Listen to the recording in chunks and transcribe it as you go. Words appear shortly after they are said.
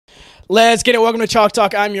Let's get it. Welcome to Chalk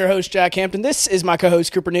Talk. I'm your host, Jack Hampton. This is my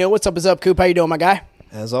co-host, Cooper Neal. What's up, Coop? How you doing, my guy?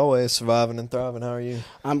 As always, surviving and thriving. How are you?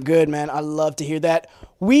 I'm good, man. I love to hear that.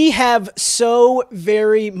 We have so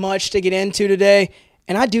very much to get into today,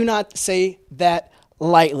 and I do not say that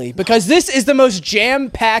lightly because this is the most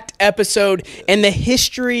jam-packed episode in the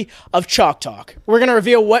history of Chalk Talk. We're going to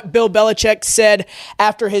reveal what Bill Belichick said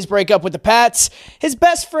after his breakup with the Pats. His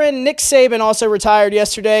best friend, Nick Saban, also retired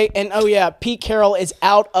yesterday, and oh yeah, Pete Carroll is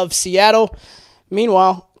out of Seattle.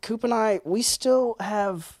 Meanwhile, Coop and I, we still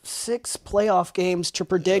have 6 playoff games to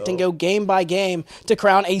predict and go game by game to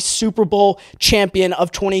crown a Super Bowl champion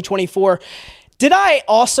of 2024. Did I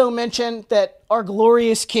also mention that our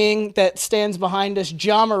glorious king that stands behind us,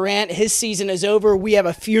 John Morant, his season is over. We have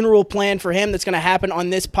a funeral plan for him that's going to happen on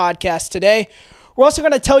this podcast today. We're also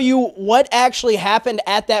going to tell you what actually happened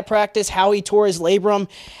at that practice, how he tore his labrum,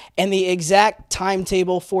 and the exact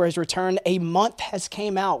timetable for his return. A month has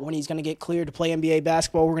came out when he's going to get cleared to play NBA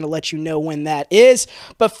basketball. We're going to let you know when that is.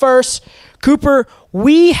 But first, Cooper,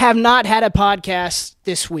 we have not had a podcast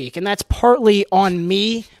this week, and that's partly on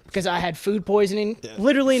me because I had food poisoning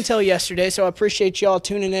literally until yesterday. So I appreciate y'all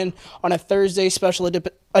tuning in on a Thursday special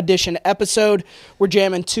edition episode. We're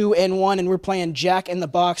jamming 2 and 1, and we're playing Jack in the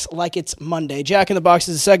Box like it's Monday. Jack in the Box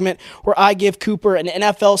is a segment where I give Cooper an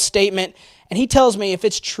NFL statement, and he tells me if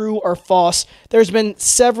it's true or false. There's been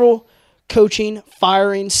several coaching,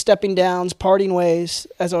 firing, stepping downs, parting ways,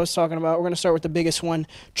 as I was talking about. We're going to start with the biggest one.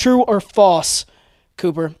 True or false,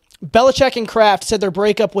 Cooper? Belichick and Kraft said their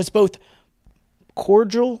breakup was both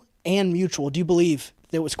cordial and mutual. Do you believe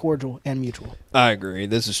it was cordial and mutual? I agree.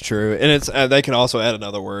 This is true. And it's they can also add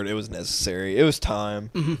another word. It was necessary. It was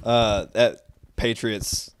time. That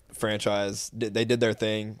Patriots franchise, they did their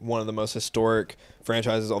thing. One of the most historic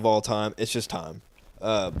franchises of all time. It's just time.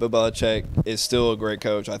 Bill Belichick is still a great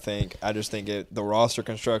coach, I think. I just think the roster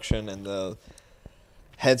construction and the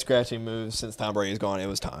head-scratching moves since Tom Brady's gone, it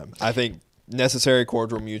was time. I think necessary,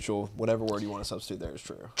 cordial, mutual, whatever word you want to substitute there is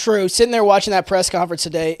true. True. Sitting there watching that press conference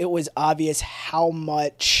today, it was obvious how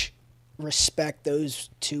much respect those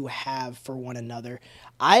two have for one another.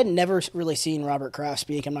 I had never really seen Robert Kraft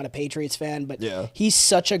speak. I'm not a Patriots fan, but he's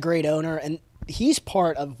such a great owner, and he's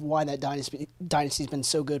part of why that dynasty's been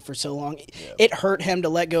so good for so long. It hurt him to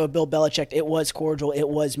let go of Bill Belichick. It was cordial. It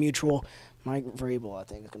was mutual. Mike Vrabel, I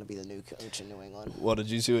think, is going to be the new coach in New England. Well, did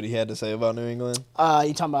you see what he had to say about New England?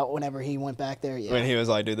 You talking about whenever he went back there? Yeah. When he was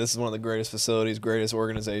like, dude, this is one of the greatest facilities, greatest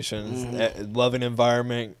organizations, loving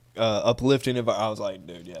environment, uplifting environment. I was like,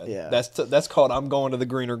 dude, that's called I'm going to the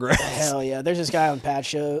greener grass. Hell yeah. There's this guy on Pat's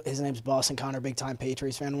show. His name's Boston Connor, big-time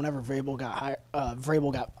Patriots fan. Whenever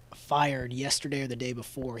Vrabel got fired yesterday or the day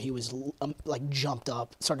before, he was jumped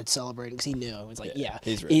up, started celebrating because he knew. It was like,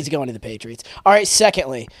 he's going to the Patriots. All right,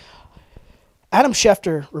 secondly, Adam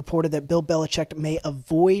Schefter reported that Bill Belichick may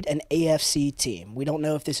avoid an AFC team. We don't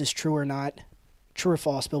know if this is true or not. True or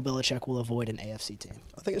false, Bill Belichick will avoid an AFC team?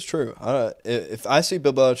 I think it's true. If I see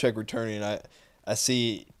Bill Belichick returning, I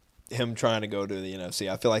see him trying to go to the NFC.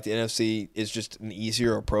 I feel like the NFC is just an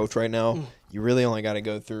easier approach right now. You really only got to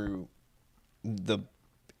go through the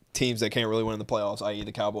teams that can't really win in the playoffs, i.e.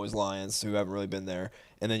 the Cowboys, Lions, who haven't really been there,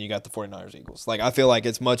 and then you got the 49ers, Eagles. I feel like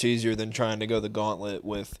it's much easier than trying to go the gauntlet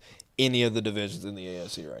with any of the divisions in the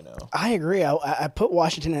AFC right now. I agree. I put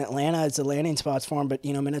Washington and Atlanta as the landing spots for him, but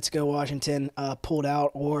minutes ago Washington pulled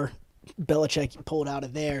out, or Belichick pulled out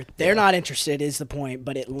of there. They're not interested is the point,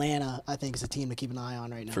 but Atlanta, I think, is a team to keep an eye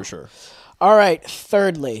on right now. For sure. All right,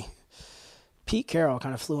 thirdly, Pete Carroll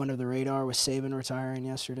kind of flew under the radar with Saban retiring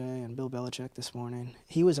yesterday and Bill Belichick this morning.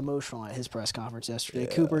 He was emotional at his press conference yesterday.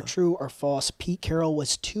 Cooper, true or false, Pete Carroll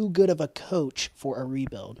was too good of a coach for a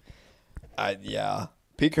rebuild?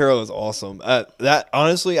 Pete Carroll is awesome. That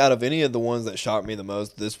honestly, out of any of the ones that shocked me the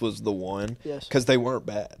most, this was the one because they weren't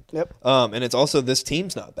bad. Yep. And it's also this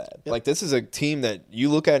team's not bad. Yep. This is a team that you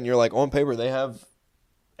look at and you're like, on paper they have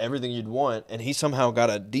everything you'd want, and he somehow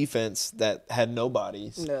got a defense that had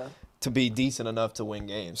nobodies to be decent enough to win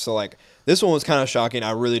games. So this one was kind of shocking.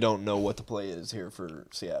 I really don't know what the play is here for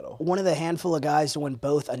Seattle. One of the handful of guys to win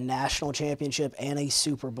both a national championship and a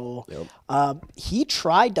Super Bowl. He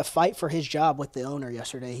tried to fight for his job with the owner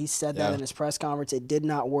yesterday. He said that in his press conference. It did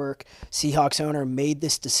not work. Seahawks owner made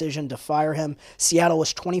this decision to fire him. Seattle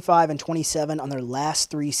was 25-27 on their last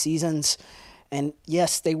 3 seasons. And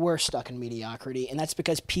yes, they were stuck in mediocrity, and that's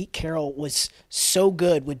because Pete Carroll was so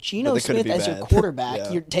good with Geno Smith as your quarterback.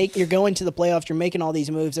 You're going to the playoffs. You're making all these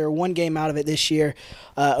moves. They were 1 game out of it this year.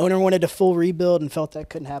 Owner wanted a full rebuild and felt that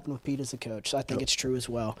couldn't happen with Pete as a coach. So I think it's true as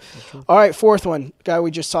well. All right, fourth one, guy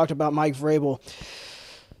we just talked about, Mike Vrabel.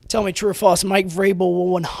 Tell me true or false, Mike Vrabel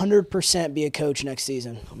will 100% be a coach next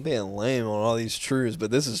season. I'm being lame on all these truths,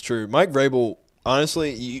 but this is true. Mike Vrabel,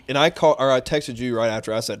 honestly, I texted you right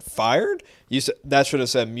after I said fired. You said that should have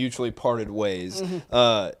said mutually parted ways.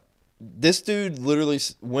 This dude literally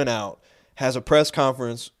went out, has a press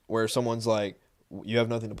conference where someone's like, "You have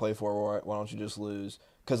nothing to play for. Why don't you just lose?"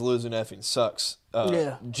 Because losing effing sucks.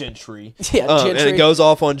 Gentry. Yeah, Gentry. And it goes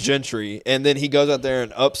off on Gentry, and then he goes out there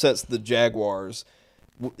and upsets the Jaguars.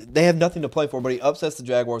 They have nothing to play for, but he upsets the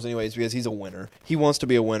Jaguars anyways because he's a winner. He wants to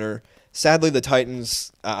be a winner. Sadly, the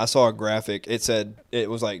Titans, I saw a graphic. It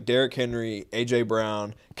was like Derrick Henry, A.J.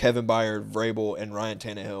 Brown, Kevin Byard, Vrabel, and Ryan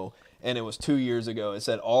Tannehill. And it was 2 years ago. It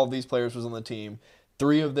said all of these players was on the team.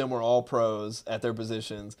 3 of them were all pros at their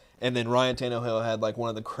positions. And then Ryan Tannehill had like one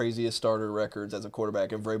of the craziest starter records as a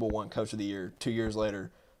quarterback. And Vrabel won Coach of the Year 2 years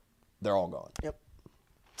later. They're all gone. Yep.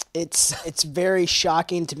 It's very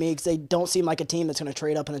shocking to me because they don't seem like a team that's going to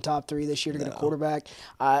trade up in the top 3 this year to get a quarterback.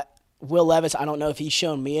 Will Levis, I don't know if he's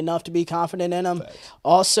shown me enough to be confident in him. Facts.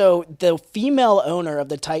 Also, the female owner of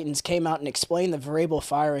the Titans came out and explained the Vrabel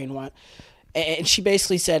firing one. And she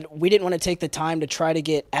basically said, we didn't want to take the time to try to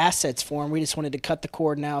get assets for him. We just wanted to cut the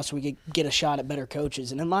cord now so we could get a shot at better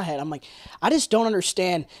coaches. And in my head, I'm like, I just don't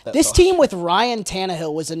understand. This team with Ryan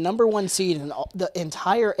Tannehill was the number 1 seed in the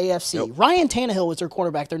entire AFC. Yep. Ryan Tannehill was their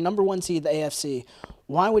quarterback, their number 1 seed in the AFC.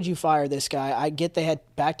 Why would you fire this guy? I get they had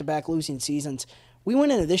back-to-back losing seasons. We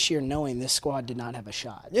went into this year knowing this squad did not have a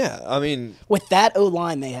shot. Yeah, I mean, with that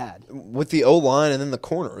O-line they had. With the O-line and then the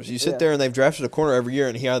corners. You sit there and they've drafted a corner every year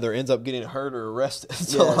and he either ends up getting hurt or arrested.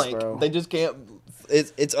 So, bro. They just can't –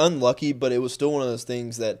 it's unlucky, but it was still one of those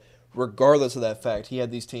things that regardless of that fact, he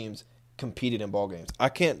had these teams competed in ball games. I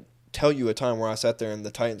can't tell you a time where I sat there and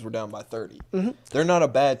the Titans were down by 30. Mm-hmm. They're not a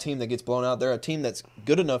bad team that gets blown out. They're a team that's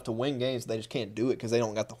good enough to win games. They just can't do it because they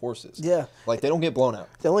don't got the horses. Yeah. Like, they don't get blown out.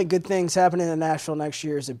 The only good things happening in Nashville next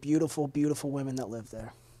year is the beautiful, beautiful women that live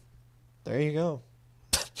there. There you go.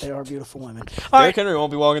 They are beautiful women. Derrick Henry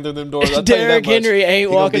won't be walking through them doors. Derrick Henry ain't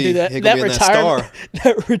walking through that retirement.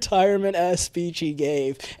 That retirement-ass speech he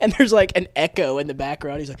gave. And there's like an echo in the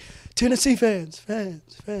background. He's like, Tennessee fans.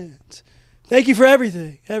 Thank you for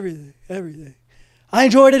everything. I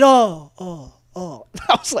enjoyed it all.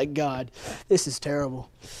 I was like, God, this is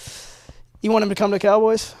terrible. You want him to come to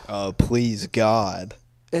Cowboys? Please, God.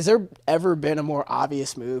 Has there ever been a more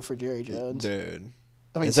obvious move for Jerry Jones? Dude.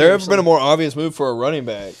 I mean, has there ever been a more obvious move for a running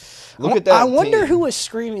back? Look at that. I wonder team. who was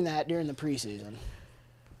screaming that during the preseason.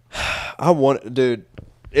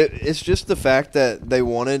 It's just the fact that they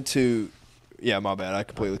wanted to. Yeah, my bad. I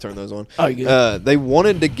completely turned those on. Oh, you good? They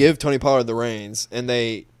wanted to give Tony Pollard the reins, and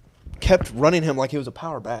they kept running him like he was a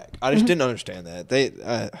power back. I just didn't understand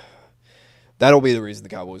that. That'll be the reason the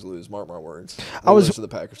Cowboys lose. Mark my words. They'll lose to the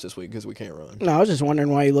Packers this week because we can't run. No, I was just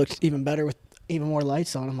wondering why he looked even better with even more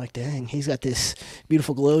lights on. I'm like, dang, he's got this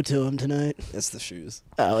beautiful glow to him tonight. It's the shoes.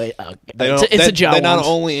 Oh, wait, It's a job. They not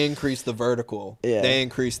only increase the vertical, yeah. They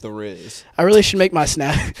increase the riz. I really should make my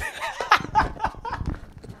snap.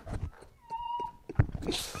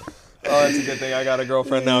 Oh, that's a good thing I got a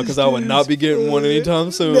girlfriend now because I would not be getting one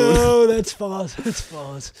anytime soon. No, that's false.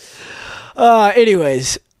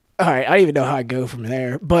 Anyways, all right, I don't even know how I go from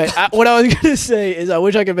there. But what I was going to say is I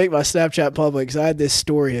wish I could make my Snapchat public because I had this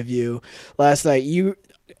story of you last night. You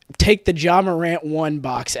take the Ja Morant 1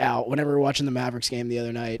 box out whenever we were watching the Mavericks game the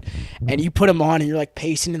other night, and you put them on, and you're like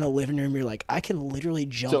pacing in the living room. You're like, I can literally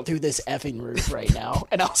jump through this effing roof right now.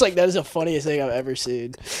 And I was like, that is the funniest thing I've ever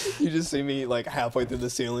seen. You just see me like halfway through the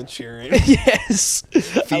ceiling cheering. Yes.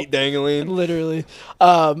 Feet dangling. Literally.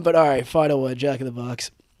 But all right, final one, Jack in the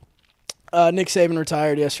Box. Nick Saban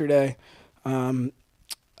retired yesterday. I'm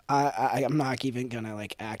not even gonna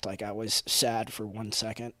like act like I was sad for 1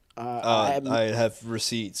 second. I have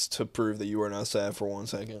receipts to prove that you were not sad for 1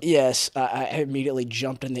 second. Yes, I immediately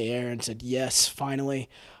jumped in the air and said, yes, finally.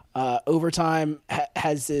 Overtime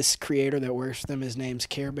has this creator that works with them. His name's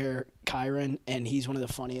Care Bear Kyron, and he's one of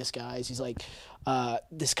the funniest guys. He's like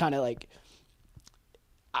this kind of like,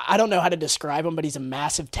 I don't know how to describe him, but he's a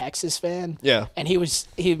massive Texas fan. Yeah. And he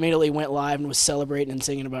immediately went live and was celebrating and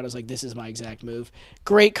singing about it. I was like, this is my exact move.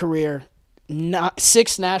 Great career.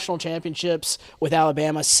 6 national championships with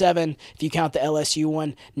Alabama, 7 if you count the LSU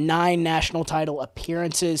one, 9 national title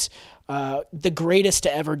appearances, the greatest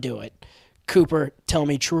to ever do it. Cooper, tell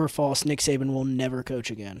me true or false, Nick Saban will never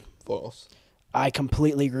coach again. False. I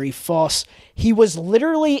completely agree. False. He was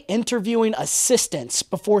literally interviewing assistants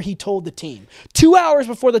before he told the team. 2 hours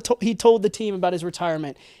before he told the team about his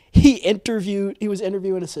retirement, he was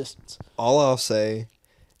interviewing assistants. All I'll say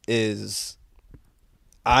is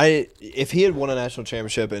If he had won a national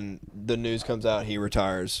championship and the news comes out he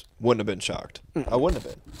retires, wouldn't have been shocked. I wouldn't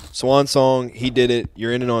have been. Swan song, he did it.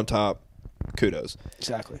 You're in and on top. Kudos.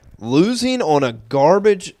 Exactly. Losing on a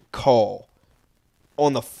garbage call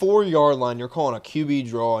on the 4-yard line, you're calling a QB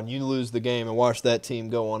draw and you lose the game and watch that team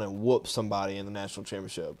go on and whoop somebody in the national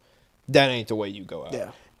championship. That ain't the way you go out.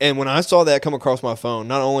 Yeah. And when I saw that come across my phone,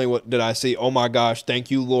 not only did I see, oh my gosh, thank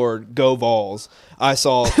you, Lord, go Vols, I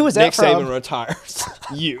saw Who was Nick that from? Saban retires.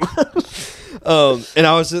 You. And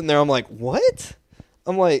I was sitting there, I'm like, what?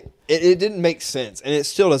 I'm like, it didn't make sense. And it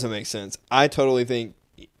still doesn't make sense. I totally think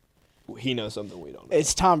he knows something we don't know.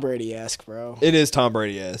 It's Tom Brady-esque, bro. It is Tom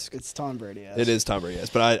Brady-esque. It's Tom Brady-esque. It is Tom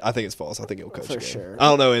Brady-esque. But I think it's false. I think he'll coach For again. sure. I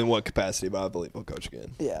don't know in what capacity, but I believe he'll coach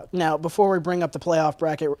again. Yeah. Now, before we bring up the playoff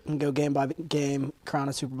bracket and go game by game, crown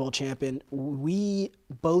a Super Bowl champion, we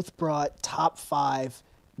both brought top 5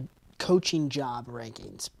 coaching job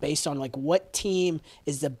rankings based on like what team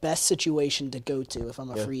is the best situation to go to if I'm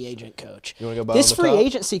a free agent coach. You want to go bottom This to free top?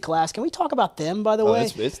 Agency class, can we talk about them, by the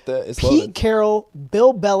way? It's Pete loaded. Carroll,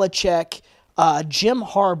 Bill Belichick, Jim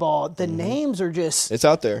Harbaugh. The names are just... It's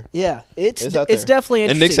out there. Yeah, it's out there. definitely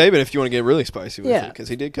And Nick interesting. Saban, if you want to get really spicy with Yeah. it, because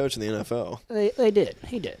he did coach in the NFL. They did.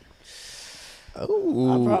 He did.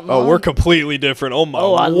 brought mine. We're completely different. Oh, my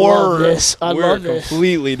I word. love this. We're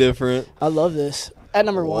completely different. I love this. At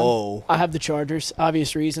number Whoa. 1, I have the Chargers.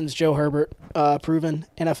 Obvious reasons. Joe Herbert, proven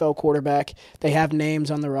NFL quarterback. They have names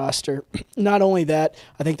on the roster. Not only that,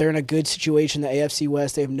 I think they're in a good situation in the AFC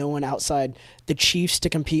West. They have no one outside the Chiefs to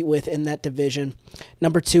compete with in that division.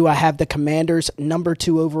 Number 2, I have the Commanders, number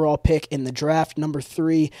 2 overall pick in the draft. Number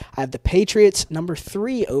 3, I have the Patriots, number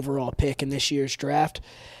 3 overall pick in this year's draft.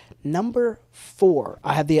 Number 4,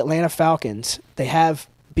 I have the Atlanta Falcons. They have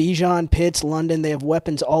Bijan, Pitts, London, they have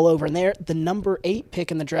weapons all over. And they're the number 8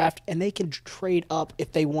 pick in the draft, and they can trade up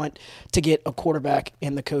if they want to get a quarterback,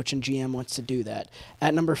 and the coach and GM wants to do that.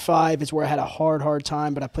 At number 5 is where I had a hard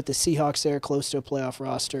time, but I put the Seahawks there close to a playoff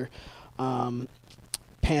roster.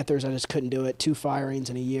 Panthers, I just couldn't do it. 2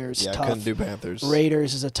 firings in a year is tough. I couldn't do Panthers.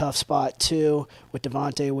 Raiders is a tough spot, too. With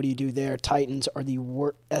Devontae, what do you do there? Titans are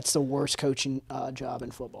that's the worst coaching job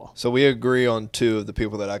in football. So we agree on 2 of the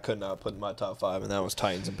people that I could not put in my top 5, and that was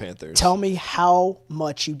Titans and Panthers. Tell me how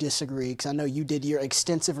much you disagree, because I know you did your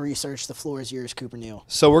extensive research. The floor is yours, Cooper Neal.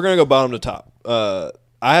 So we're going to go bottom to top.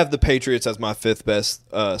 I have the Patriots as my 5th best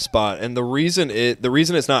spot, and the reason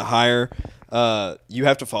it's not higher, you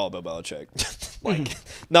have to follow Bill Belichick.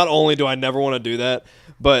 Not only do I never want to do that,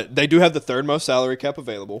 but they do have the 3rd most salary cap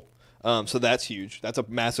available. So that's huge. That's a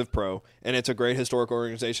massive pro, and it's a great historic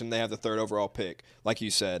organization. They have the 3rd overall pick, like you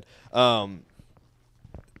said.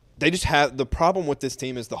 They just have the problem with this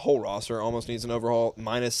team is the whole roster almost needs an overhaul,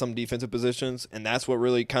 minus some defensive positions, and that's what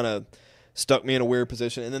really kind of stuck me in a weird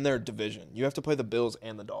position. And then their division. You have to play the Bills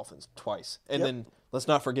and the Dolphins twice. And then let's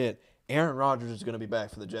not forget, Aaron Rodgers is going to be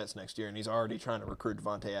back for the Jets next year, and he's already trying to recruit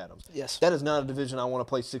Devontae Adams. Yes. That is not a division I want to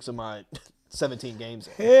play 6 of my 17 games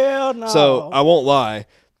in. Hell no. So I won't lie.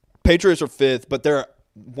 Patriots are 5th, but they're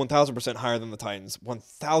 1,000% higher than the Titans,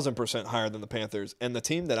 1,000% higher than the Panthers. And the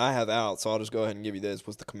team that I have out, so I'll just go ahead and give you this,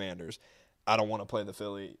 was the Commanders. I don't want to play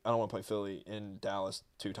Philly in Dallas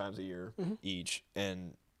 2 times a year each.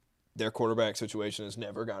 And their quarterback situation has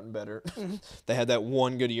never gotten better. They had that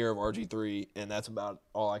one good year of RG3, and that's about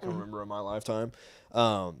all I can remember in my lifetime.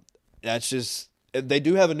 That's just – they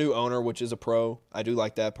do have a new owner, which is a pro. I do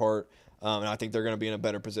like that part, and I think they're going to be in a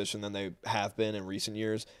better position than they have been in recent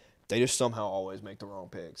years. They just somehow always make the wrong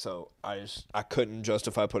pick, so I couldn't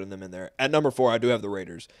justify putting them in there. At number 4, I do have the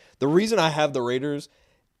Raiders. The reason I have the Raiders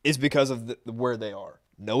is because of where they are.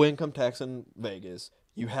 No income tax in Vegas.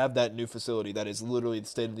 You have that new facility that is literally the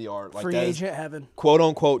state of the art. Free agent heaven. Quote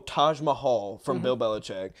unquote Taj Mahal from Bill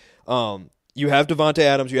Belichick. You have Devontae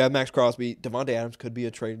Adams. You have Max Crosby. Devontae Adams could be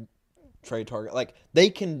a trade target. Like, they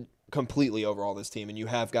can completely overhaul this team, and you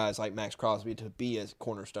have guys like Max Crosby to be a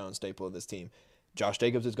cornerstone staple of this team. Josh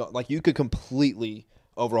Jacobs is gone. Like, you could completely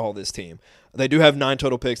overhaul this team. They do have 9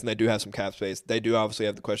 total picks, and they do have some cap space. They do obviously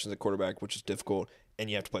have the questions at quarterback, which is difficult. And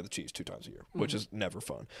you have to play the Chiefs 2 times a year, which is never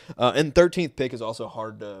fun. And 13th pick is also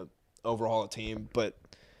hard to overhaul a team, but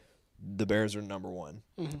the Bears are number 1.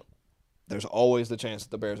 There's always the chance that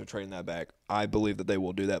the Bears are trading that back. I believe that they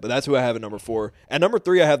will do that, but that's who I have at number 4. At number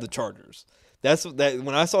 3, I have the Chargers. That's that.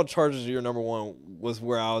 When I saw Chargers year number 1 was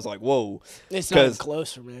where I was like, whoa. It's not even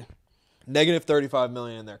close for me. Negative $35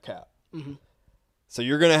 million in their cap. So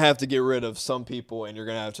you're going to have to get rid of some people, and you're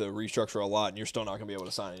going to have to restructure a lot, and you're still not going to be able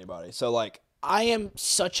to sign anybody. So, like, I am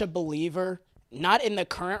such a believer, not in the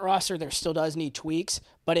current roster, there still does need tweaks,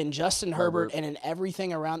 but in Justin Herbert and in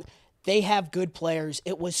everything around. They have good players.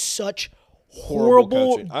 It was such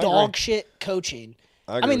horrible coaching. I dog agree. shit coaching.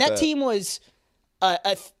 I I mean, agree that with team was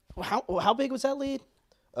how big was that lead?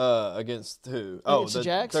 Against who? Oh, Against the the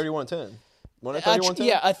Jags? 31-10. Wasn't it 31-10?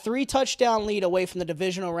 Yeah, a 3-touchdown lead away from the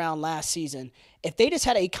divisional round last season. If they just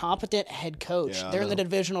had a competent head coach, Yeah, I they're in the know.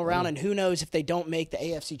 divisional round, and who knows if they don't make the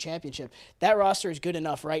AFC Championship. That roster is good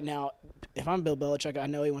enough right now. If I'm Bill Belichick, I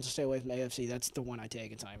know he wants to stay away from the AFC. That's the one I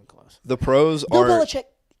take. It's not even close. The pros Bill are Belichick,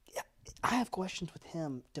 I have questions with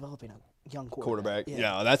him developing a young quarterback. Yeah.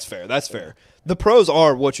 Yeah, that's fair. That's fair. The pros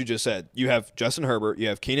are what you just said. You have Justin Herbert, you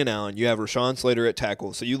have Keenan Allen, you have Rashawn Slater at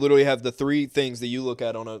tackle. So you literally have the three things that you look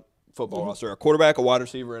at on a football roster: a quarterback, a wide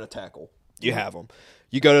receiver, and a tackle. You have them.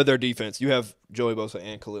 You go to their defense. You have Joey Bosa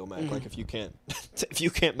and Khalil Mack. Like if you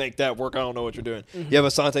can't make that work, I don't know what you're doing. You have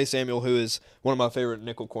Asante Samuel, who is one of my favorite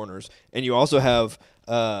nickel corners, and you also have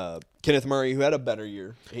Kenneth Murray, who had a better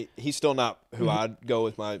year. He's still not who I'd go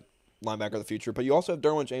with my linebacker of the future, but you also have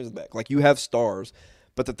Derwin James in the back. Like you have stars,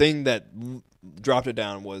 but the thing that dropped it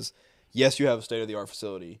down was, yes, you have a state-of-the-art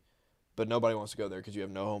facility, but nobody wants to go there because you have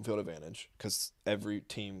no home field advantage. Because every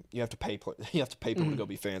team, you have to pay people to go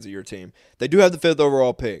be fans of your team. They do have the 5th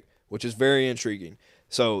overall pick, which is very intriguing.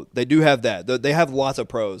 So they do have that. They have lots of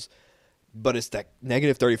pros, but it's that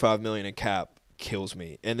negative $35 million in cap kills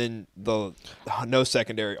me. And then the no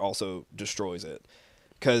secondary also destroys it.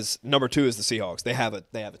 Because number 2 is the Seahawks. They have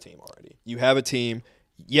a team already. You have a team.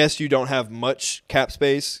 Yes, you don't have much cap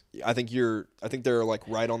space. I think they're like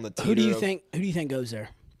right on the teeter. Who do you think goes there?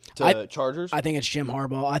 To Chargers? I think it's Jim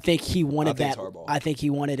Harbaugh. I think he wanted think that. it's Harbaugh. I think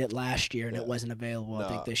he wanted it last year and it wasn't available. I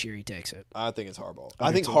think this year he takes it. I think it's Harbaugh.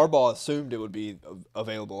 I think Harbaugh assumed it would be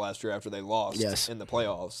available last year after they lost in the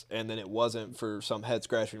playoffs, and then it wasn't for some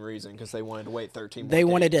head-scratching reason because they wanted to wait 13 more They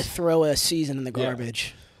wanted to games. throw a season in the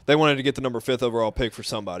garbage. They wanted to get the number 5th overall pick for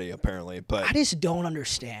somebody, apparently. But I just don't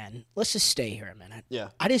understand. Let's just stay here a minute. Yeah.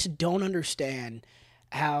 I just don't understand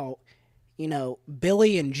how,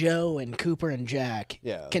 Billy and Joe and Cooper and Jack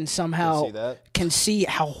can somehow can see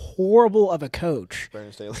how horrible of a coach.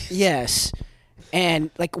 Brandon Staley. Yes. And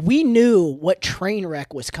we knew what train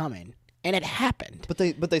wreck was coming, and it happened. But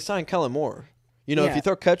they signed Kellen Moore. If you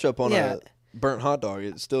throw ketchup on a burnt hot dog,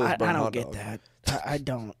 it still is burnt hot dog. I don't get that. I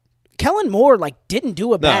don't. Kellen Moore didn't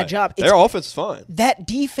do a bad job. Their offense is fine. That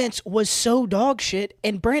defense was so dog shit,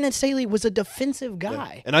 and Brandon Staley was a defensive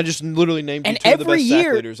guy. Yeah. And I just literally named you and two of the best year,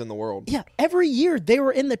 sack leaders in the world. Yeah, every year they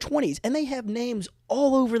were in the 20s, and they have names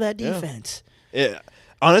all over that defense. Yeah.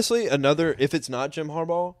 Honestly, if it's not Jim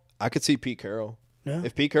Harbaugh, I could see Pete Carroll. Yeah.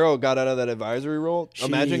 If Pete Carroll got out of that advisory role,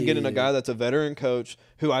 imagine getting a guy that's a veteran coach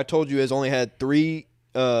who I told you has only had 3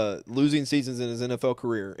 losing seasons in his NFL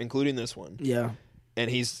career, including this one. Yeah. And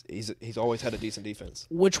he's always had a decent defense.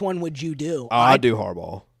 Which one would you do? I do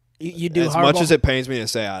Harbaugh. You do as Harbaugh? much as it pains me to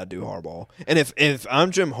say, I do Harbaugh. And if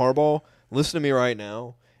I'm Jim Harbaugh, listen to me right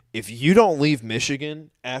now. If you don't leave Michigan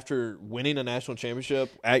after winning a national championship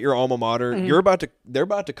at your alma mater, they're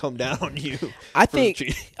about to come down on you. I think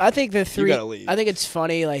the 3. You gotta leave. I think it's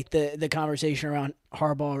funny, the conversation around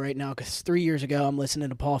Harbaugh right now, because 3 years ago I'm listening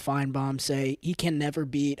to Paul Feinbaum say he can never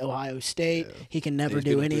beat Ohio State. Yeah. He can never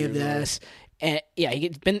do any of this. And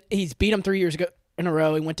he's beat them 3 years ago in a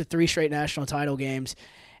row. He went to 3 straight national title games,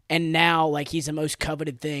 and now he's the most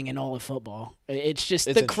coveted thing in all of football. It's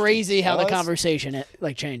crazy how the conversation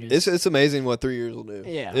changes. It's amazing what 3 years will do.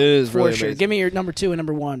 Yeah, it is for really sure. amazing. Give me your number 2 and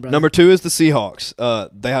number 1, brother. Number 2 is the Seahawks.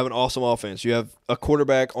 They have an awesome offense. You have a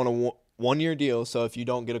quarterback on a one-year deal. So if you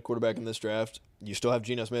don't get a quarterback in this draft, you still have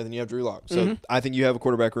Geno Smith and you have Drew Lock. So I think you have a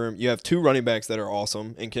quarterback room. You have 2 running backs that are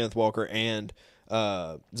awesome in Kenneth Walker and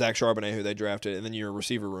Zach Charbonnet, who they drafted, and then your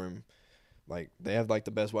receiver room, they have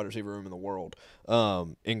the best wide receiver room in the world.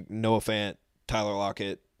 And Noah Fant, Tyler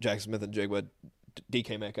Lockett, Jackson Smith and Jigba,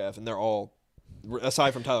 DK Metcalf, and they're all,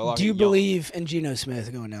 aside from Tyler Lockett. Do you believe in Geno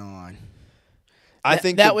Smith going down the line? I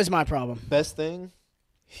think that was my problem. Best thing,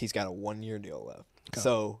 he's got a 1-year deal left. Okay.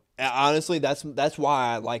 So honestly, that's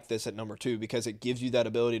why I like this at number 2, because it gives you that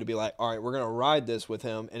ability to be like, all right, we're gonna ride this with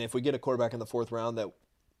him, and if we get a quarterback in the 4th round that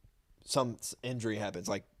some injury happens,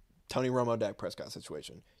 like Tony Romo, Dak Prescott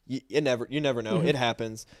situation. You never know. It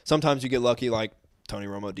happens. Sometimes you get lucky, like Tony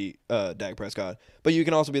Romo, Dak Prescott. But you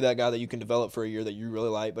can also be that guy that you can develop for a year that you really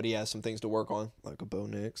like, but he has some things to work on, like a Bo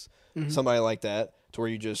Nix, somebody like that, to where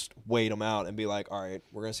you just wait him out and be like, all right,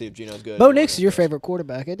 we're gonna see if Geno's good. Bo Nix is your favorite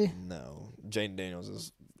quarterback, isn't he? No, Jaden Daniels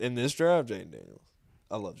is in this draft. Jaden Daniels.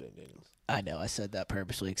 I love Jane Daniels. I know, I said that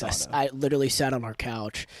purposely because I literally sat on our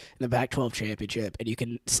couch in the Pac-12 championship, and you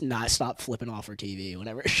can not stop flipping off our TV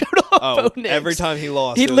whenever it showed off. Bo Nix. Every time he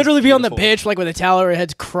lost, he'd literally be on the bench like with a towel over his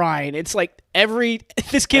head crying. It's like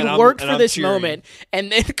this kid worked for this moment,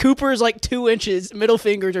 and then Cooper is like 2 inches, middle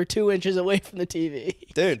fingers are 2 inches away from the TV.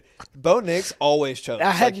 Dude, Bo Nix always chokes.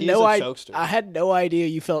 I had no idea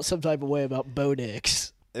you felt some type of way about Bo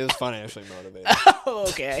Nix. It was financially motivated. Oh,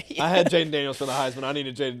 okay. I had Jaden Daniels for the Heisman. I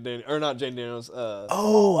needed Jaden Daniels, or not Jaden Daniels.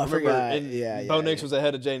 I forgot. Bo Nix was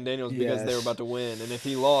ahead of Jaden Daniels because they were about to win, and if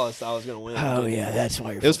he lost, I was going to win. Oh yeah, that's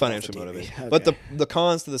why it was financially motivated. Okay. But the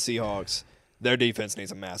cons to the Seahawks, their defense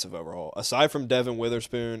needs a massive overhaul. Aside from Devin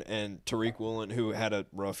Witherspoon and Tariq Woolen, who had a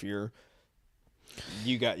rough year,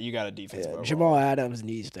 you got a defensive overhaul. Jamal Adams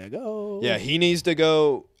needs to go. Yeah, he needs to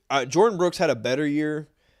go. Jordan Brooks had a better year.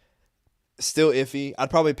 Still iffy. I'd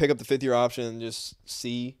probably pick up the 5th-year option and just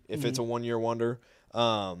see if it's a 1-year wonder.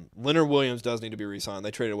 Leonard Williams does need to be re-signed. They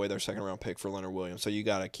traded away their 2nd-round pick for Leonard Williams, so you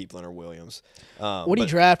got to keep Leonard Williams. What do you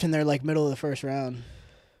draft in there, like middle of the 1st round?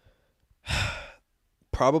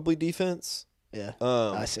 Probably defense. Yeah,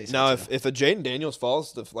 I say so. Now, if a Jaden Daniels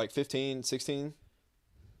falls to like 15, 16,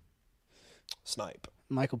 snipe.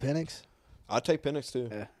 Michael Penix? I'd take Penix too.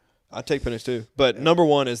 Yeah. I'd take Penix too. But number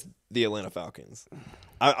 1 is the Atlanta Falcons.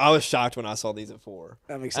 I was shocked when I saw these at 4.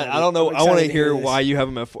 I'm excited. I don't know. I want to hear why you have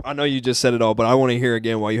them at 4. I know you just said it all, but I want to hear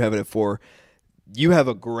again why you have it at 4. You have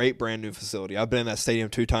a great brand new facility. I've been in that stadium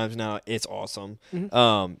 2 times now. It's awesome.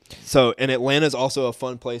 Mm-hmm. And Atlanta's also a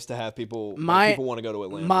fun place to have people. People want to go to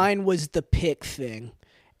Atlanta. Mine was the pick thing,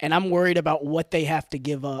 and I'm worried about what they have to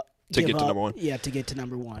give up to get to number 1. Yeah, to get to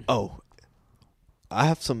number 1. Oh, I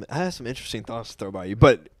have some interesting thoughts to throw by you,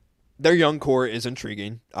 but. Their young core is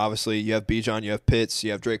intriguing. Obviously, you have Bijan, you have Pitts, you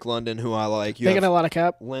have Drake London, who I like. They got a lot of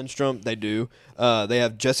cap. Lindstrom, they do. They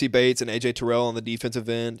have Jesse Bates and AJ Terrell on the defensive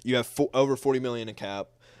end. You have over $40 million in cap,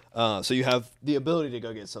 so you have the ability to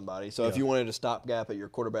go get somebody. So if you wanted to stop gap at your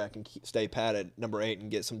quarterback and stay pat at number 8 and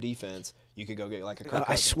get some defense, you could go get like a Kirk Cousins.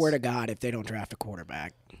 I swear to God, if they don't draft a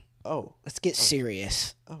quarterback, let's get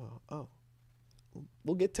serious.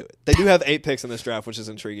 We'll get to it. They do have 8 picks in this draft, which is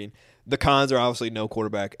intriguing. The cons are obviously no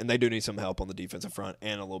quarterback, and they do need some help on the defensive front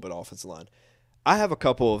and a little bit offensive line. I have a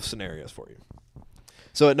couple of scenarios for you.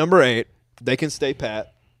 So at number 8, they can stay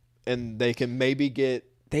pat, and they can maybe get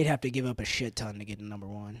 – they'd have to give up a shit ton to get to number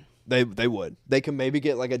 1. They would. They can maybe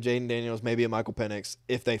get like a Jaden Daniels, maybe a Michael Penix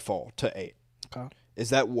if they fall to 8. Okay. Is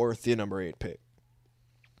that worth the number 8 pick?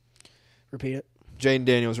 Repeat it. Jaden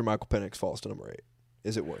Daniels or Michael Penix falls to number 8.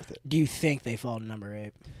 Is it worth it? Do you think they fall to number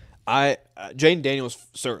 8? Jaden Daniels,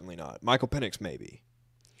 certainly not. Michael Penix, maybe.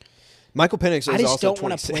 Michael Penix is also 26. I just don't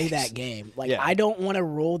want to play that game. I don't want to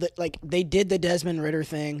roll that. Like, they did the Desmond Ridder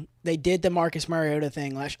thing. They did the Marcus Mariota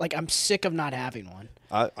thing. I'm sick of not having one.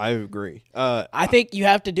 I agree. I think you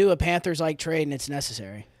have to do a Panthers-like trade, and it's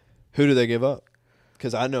necessary. Who do they give up?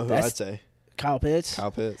 Because I know who I'd say. Kyle Pitts.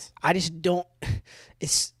 I just don't.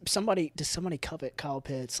 Does somebody covet Kyle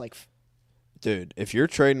Pitts? Dude, if you're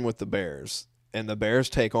trading with the Bears and the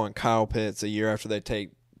Bears take on Kyle Pitts a year after they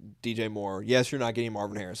take DJ Moore, yes, you're not getting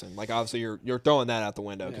Marvin Harrison. Obviously, you're throwing that out the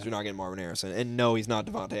window because you're not getting Marvin Harrison. And no, he's not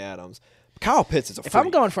Devontae Adams. Kyle Pitts is a freak. If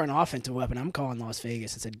I'm going for an offensive weapon, I'm calling Las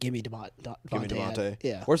Vegas and said, give me Devontae.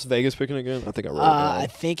 Yeah. Where's Vegas picking again? I think I wrote it down. I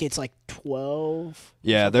think it's 12.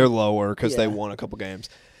 Yeah, they're lower because they won a couple games.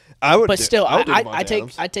 I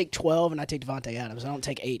take 12 and I take Devontae Adams. I don't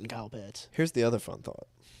take 8 in Kyle Pitts. Here's the other fun thought.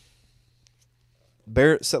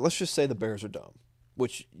 So let's just say the Bears are dumb,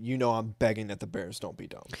 which I'm begging that the Bears don't be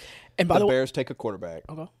dumb. And by the way, Bears take a quarterback,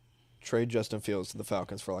 trade Justin Fields to the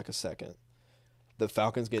Falcons for a second. The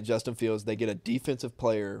Falcons get Justin Fields. They get a defensive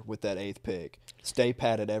player with that 8th pick. Stay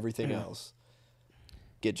pat at everything else.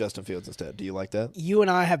 Get Justin Fields instead. Do you like that? You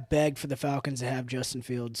and I have begged for the Falcons to have Justin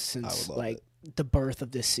Fields since the birth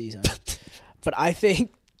of this season. But I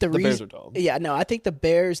think the Bears are dumb. Yeah, no, I think the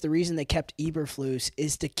Bears, the reason they kept Eberflus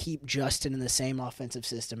is to keep Justin in the same offensive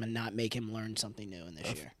system and not make him learn something new in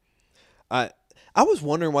this year. I was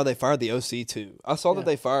wondering why they fired the OC too. I saw that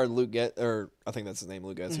they fired Luke I think that's his name,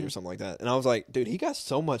 Luke Getsy or something like that. And I was like, dude, he got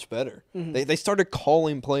so much better. Mm-hmm. They started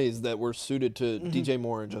calling plays that were suited to DJ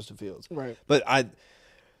Moore and Justin Fields. Right. But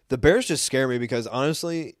the Bears just scare me because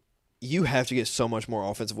honestly, you have to get so much more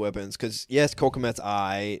offensive weapons because yes, Cole Kmet's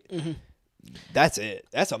that's it.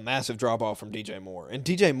 That's a massive drop off from DJ Moore. And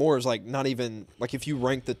DJ Moore is not even if you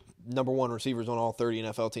rank the number 1 receivers on all 30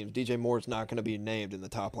 NFL teams, DJ Moore is not going to be named in the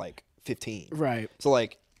top 15. Right. So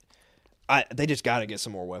they just got to get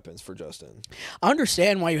some more weapons for Justin. I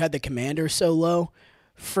understand why you had the Commanders so low.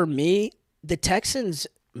 For me, the Texans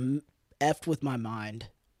effed with my mind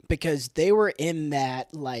because they were in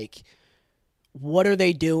that, like, what are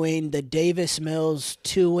they doing? The Davis Mills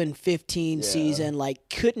 2-15 season, like,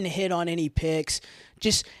 couldn't hit on any picks,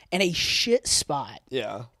 just in a shit spot.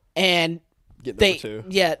 Yeah. And Get number 2.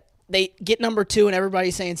 Yeah, they get number 2, and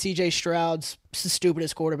everybody's saying C.J. Stroud's the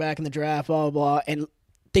stupidest quarterback in the draft, blah, blah, blah. And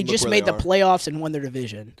they just made the playoffs and won their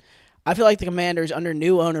division. I feel like the Commanders, under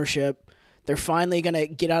new ownership, they're finally going to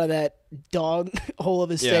get out of that dog hole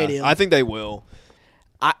of a stadium. I think they will.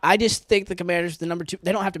 I just think the Commanders, the number 2,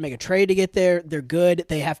 they don't have to make a trade to get there. They're good.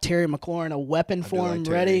 They have Terry McLaurin, a weapon for him,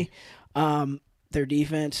 ready. Their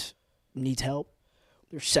defense needs help.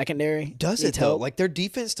 Their secondary does it, though? Like, their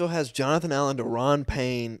defense still has Jonathan Allen, Deron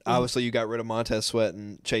Payne. Obviously, you got rid of Montez Sweat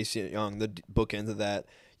and Chase Young, the bookends of that.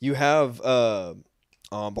 You have I'm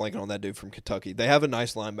blanking on that dude from Kentucky. They have a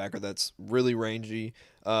nice linebacker that's really rangy.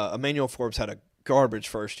 Emmanuel Forbes had a garbage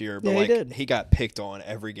first year, but he got picked on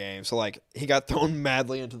every game. So he got thrown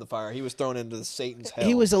madly into the fire. He was thrown into the Satan's hell.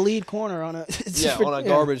 He was a lead corner on a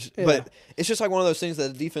garbage. Yeah. But it's just like one of those things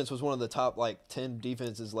that the defense was one of the top 10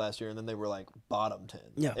 defenses last year, and then they were bottom 10.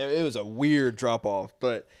 Yeah, it was a weird drop off,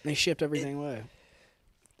 but they shipped everything away.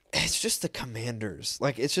 It's just the Commanders.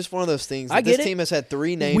 It's just one of those things. This team has had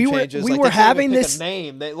 3 name We changes. were having this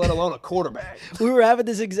name, let alone a quarterback. We were having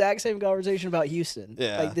this exact same conversation about Houston.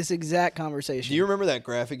 Yeah, this exact conversation. Do you remember that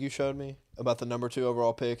graphic you showed me about the number 2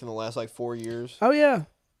 overall pick in the last 4 years? Oh yeah.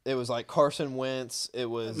 It was Carson Wentz. It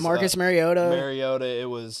was Marcus Mariota. It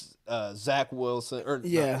was Zach Wilson.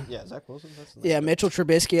 Zach Wilson. Mitchell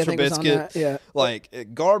Trubisky. I think was on that. Yeah,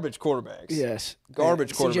 garbage quarterbacks. Yes,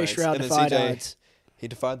 garbage quarterbacks. C.J. Stroud defied odds. He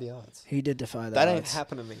defied the odds. He did defy the odds. That ain't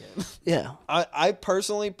happening again. Yeah. I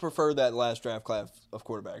personally prefer that last draft class of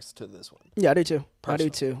quarterbacks to this one. Yeah, I do too.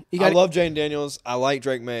 Personally. I love Jane Daniels. I like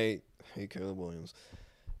Drake May. Hey, Caleb Williams.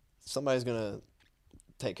 Somebody's going to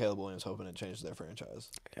take Caleb Williams hoping it changes their franchise.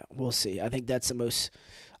 Yeah, we'll see. I think that's the most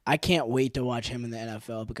 – I can't wait to watch him in the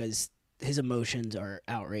NFL because his emotions are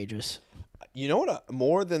outrageous. You know what?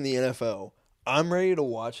 More than the NFL, I'm ready to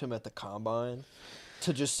watch him at the Combine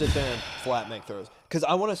to just sit there and flat make throws. Because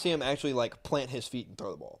I want to see him actually, plant his feet and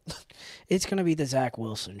throw the ball. It's going to be the Zach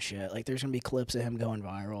Wilson shit. There's going to be clips of him going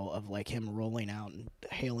viral of, him rolling out and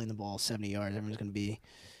hailing the ball 70 yards. Everyone's going to be,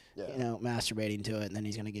 masturbating to it, and then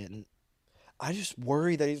he's going to get in. I just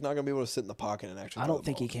worry that he's not going to be able to sit in the pocket and actually throw the ball. I don't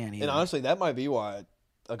think he can either. And honestly, that might be why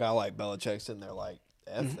a guy like Belichick's in there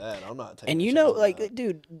F that. I'm not taking And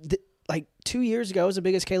dude, 2 years ago, I was the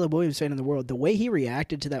biggest Caleb Williams fan in the world. The way he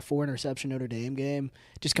reacted to that 4-interception Notre Dame game,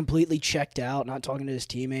 just completely checked out, not talking to his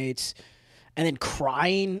teammates, and then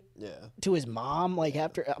crying to his mom,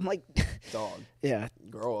 after. I'm like, dog. Yeah.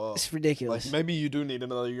 Grow up. It's ridiculous. Maybe you do need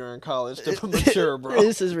another year in college to mature, bro.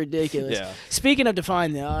 This is ridiculous. Yeah. Speaking of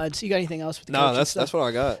defying the odds, you got anything else with the No, that's what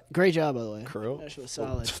I got. Great job, by the way. Cool. That was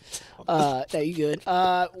solid. You good.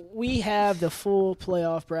 We have the full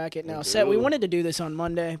playoff bracket now set. We wanted to do this on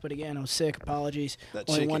Monday, but again, I was sick. Apologies.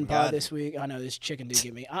 Only one pod this week. I know this chicken did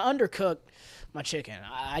get me. I undercooked my chicken.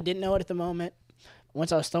 I didn't know it at the moment.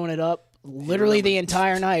 Once I was throwing it up, literally the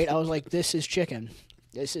entire night, I was like, this is chicken.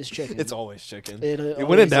 This is chicken. It's always chicken.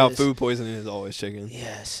 When in doubt, food poisoning is always chicken.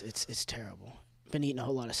 Yes, it's terrible. Been eating a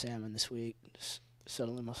whole lot of salmon this week. Just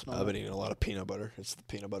settling my stomach. I've been eating a lot of peanut butter. It's the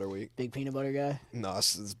peanut butter week. Big peanut butter guy? No,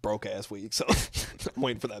 it's broke-ass week, so I'm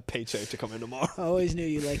waiting for that paycheck to come in tomorrow. I always knew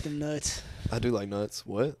you liked them nuts. I do like nuts.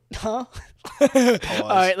 What? Huh? All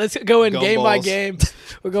right, let's go in game by game.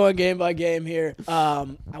 We're going game by game here. I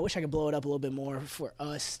wish I could blow it up a little bit more for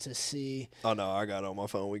us to see. Oh, no, I got it on my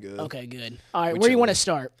phone. We good. Okay, good. All right, where do you want to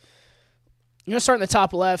start? You're going to start in the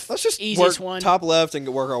top left. Let's just easiest one. Top left and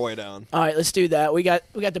work our way down. All right, let's do that. We got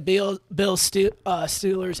the Bills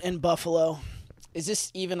Steelers in Buffalo. Is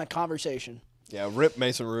this even a conversation? Yeah, rip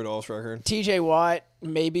Mason Rudolph's record. TJ Watt,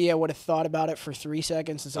 maybe I would have thought about it for 3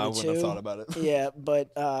 seconds instead of 2. I wouldn't have thought about it. Yeah,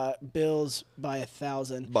 but Bills by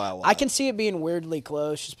 1,000. By a lot. I can see it being weirdly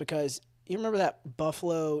close just because you remember that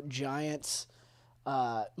Buffalo Giants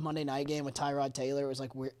Monday night game with Tyrod Taylor? It was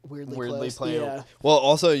weirdly close. Playing. Yeah. Well,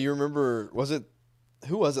 also, you remember,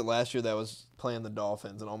 who was it last year that was playing the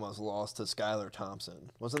Dolphins and almost lost to Skylar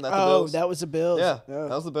Thompson? Wasn't that the Bills? Oh, that was the Bills. Yeah, that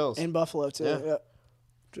was the Bills. In Buffalo, too. Yeah.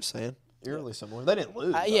 Just saying. Eerily similar. They didn't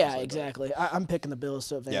lose. Yeah, exactly. I'm picking the Bills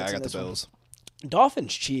to advance. Yeah, I got the Bills.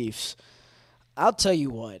 Dolphins Chiefs. I'll tell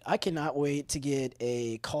you what. I cannot wait to get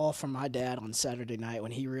a call from my dad on Saturday night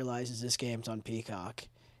when he realizes this game's on Peacock,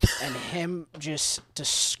 and him just to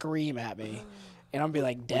scream at me And I'm be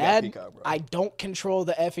like, Dad, Peacock, bro. I don't control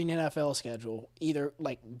the effing NFL schedule. Either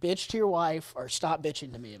like bitch to your wife or stop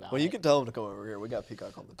bitching to me about it. Well, you can tell him to come over here. We got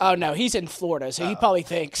Peacock on the team. Oh no, he's in Florida, so he probably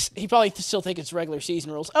still thinks it's regular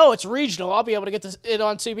season rules. Oh, it's regional. I'll be able to get it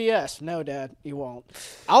on CBS. No, Dad, you won't.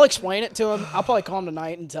 I'll explain it to him. I'll probably call him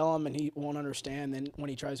tonight and tell him, and he won't understand. Then when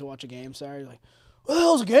he tries to watch a game Saturday, he's like, what the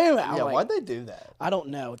hell's a game at? Yeah, like, why'd they do that? I don't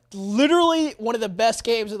know. Literally one of the best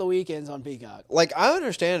games of the weekends on Peacock. Like, I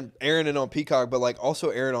understand airing it on Peacock, but, like,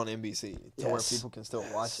 also air it on NBC to where people can still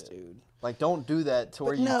watch it. Dude. Like, don't do that to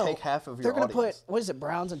where you take half of your They're audience. going to put, what is it,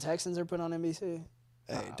 Browns and Texans are put on NBC?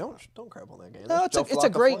 Hey, don't crap on that game. No, That's it's a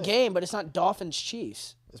great game, but it's not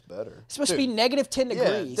Dolphins-Chiefs. It's better. It's supposed to be negative 10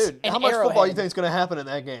 degrees. Yeah, dude. How much football you think is going to happen in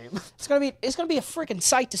that game? It's gonna be a freaking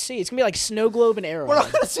sight to see. It's gonna be like snow globe and Arrowhead. We're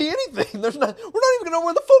not going to see anything. We're not even going to know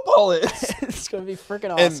where the football is. It's gonna be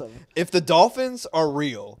freaking And awesome. if the Dolphins are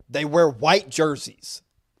real, they wear white jerseys.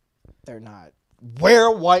 They're not. Wear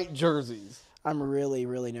white jerseys. I'm really,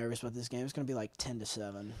 really nervous about this game. It's gonna be like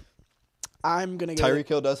 10-7. I'm gonna go. Tyreek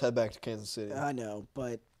Hill does head back to Kansas City. I know,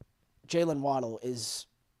 but Jalen Waddle is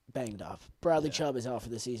banged up. Bradley Chubb is out for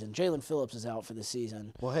the season. Jalen Phillips is out for the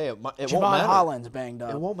season. Well, hey, it won't Javon matter. Holland's banged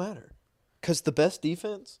up. It won't matter. Because the best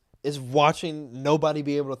defense is watching nobody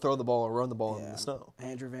be able to throw the ball or run the ball in the snow.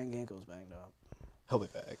 Andrew Van Ginkel's banged up. He'll be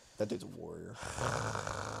back. That dude's a warrior.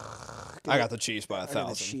 I got the Chiefs by 1,000.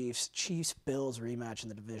 The Chiefs Bills rematch in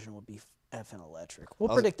the division will be effing electric. We'll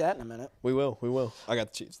predict that in a minute. We will. I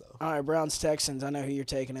got the Chiefs, though. All right, Browns Texans. I know who you're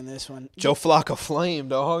taking in this one. Joe Flacco flame,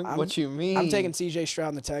 dog. What you mean? I'm taking C.J. Stroud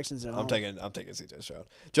and the Texans at home. I'm taking C.J. Stroud.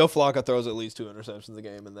 Joe Flacco throws at least 2 interceptions a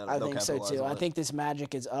game, and then I they'll think so capitalize too. on I it. think this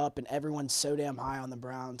magic is up, and everyone's so damn high on the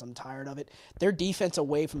Browns. I'm tired of it. Their defense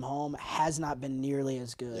away from home has not been nearly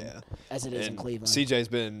as good as it is in Cleveland. CJ's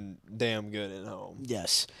been damn good at home.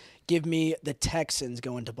 Yes. Give me the Texans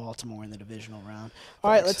going to Baltimore in the divisional round.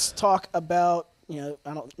 All right, let's talk about, I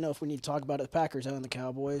don't know if we need to talk about it. The Packers own the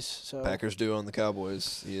Cowboys. So Packers do own the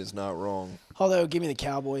Cowboys. He is not wrong. Although, give me the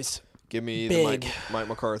Cowboys. Give me Big. the Mike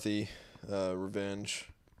McCarthy revenge.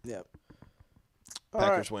 Yep.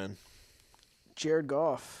 Packers win. Jared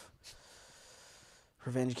Goff.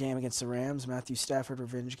 Revenge game against the Rams. Matthew Stafford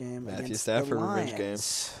revenge game against the Lions. Revenge game.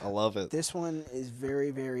 I love it. This one is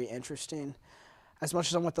very, very interesting. As much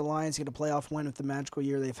as I want the Lions to get a playoff win with the magical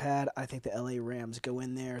year they've had, I think the LA Rams go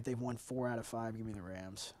in there. They've won 4 out of 5. Give me the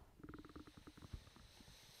Rams.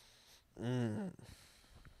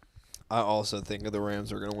 I also think the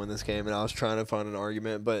Rams are going to win this game, and I was trying to find an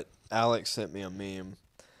argument, but Alex sent me a meme.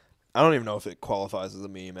 I don't even know if it qualifies as a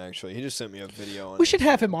meme, actually. He just sent me a video. We should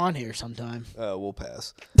have him on here sometime. We'll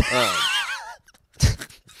pass.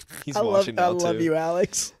 He's watching now, too. I love you,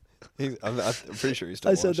 Alex. I'm pretty sure he's still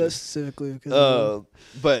I watching. said that specifically because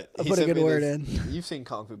but I he put a sent good me word this. in. You've seen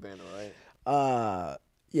Kung Fu Panda, right?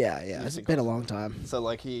 Yeah. It's been a long time. So,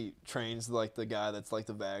 like, he trains, like, the guy that's, like,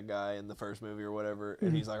 the bad guy in the first movie or whatever,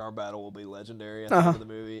 and he's like, our battle will be legendary at the end of the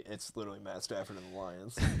movie. It's literally Matt Stafford and the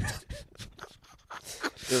Lions.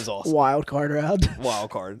 It was awesome. Wild card round. Wild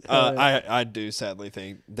card. I do sadly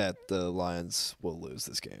think that the Lions will lose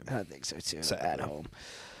this game. I think so, too, Sadly. at home.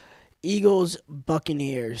 Eagles,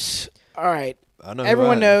 Buccaneers. All right. I know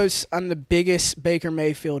Everyone knows I'm the biggest Baker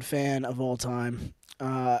Mayfield fan of all time.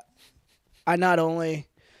 I not only,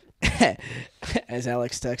 as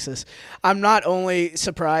Alex Texas, I'm not only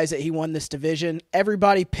surprised that he won this division.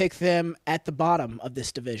 Everybody picked them at the bottom of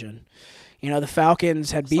this division. The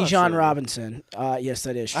Falcons had Bijan Robinson. Yes,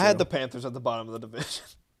 that is true. I had the Panthers at the bottom of the division.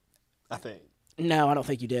 I think. No, I don't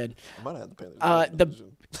think you did. I might have had the Panthers at the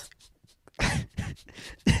division.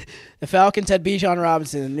 The Falcons had Bijan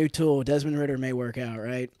Robinson, a new tool. Desmond Ridder may work out,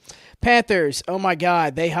 right? Panthers, oh my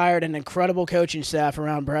God, they hired an incredible coaching staff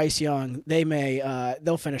around Bryce Young.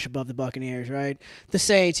 They'll finish above the Buccaneers, right? The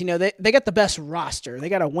Saints, they got the best roster. They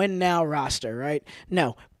got a win now roster, right?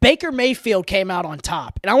 No, Baker Mayfield came out on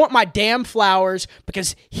top, and I want my damn flowers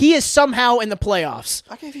because he is somehow in the playoffs.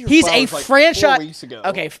 I gave you He's flowers a like franchise. 4 weeks ago.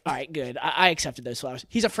 Okay, all right, good. I accepted those flowers.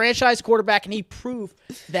 He's a franchise quarterback, and he proved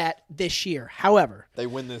that this year. However, they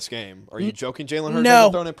win this game. Are you joking? Jalen Hurts No,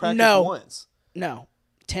 hasn't thrown in practice once. No.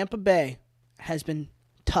 Tampa Bay has been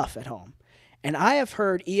tough at home. And I have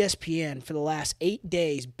heard ESPN for the last 8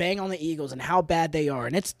 days bang on the Eagles and how bad they are,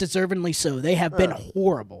 and it's deservingly so. They have been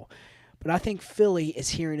horrible. But I think Philly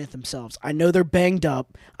is hearing it themselves. I know they're banged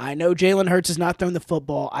up. I know Jalen Hurts has not thrown the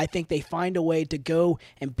football. I think they find a way to go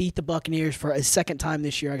and beat the Buccaneers for a second time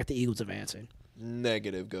this year. I got the Eagles advancing.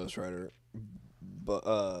 Negative, Ghost Rider.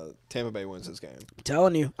 Tampa Bay wins this game. I'm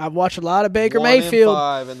telling you, I've watched a lot of Baker 1-5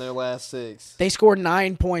 Mayfield. in their last 6. They scored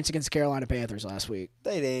 9 points against the Carolina Panthers last week.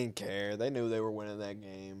 They didn't care. They knew they were winning that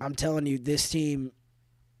game. I'm telling you, this team,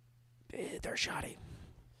 they're shoddy.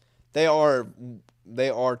 They are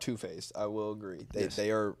two-faced. I will agree. Yes.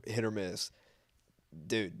 They are hit or miss.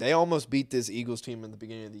 Dude, they almost beat this Eagles team in the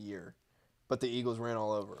beginning of the year, but the Eagles ran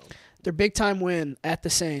all over them. Their big-time win at the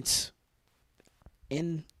Saints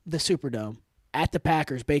in the Superdome. At the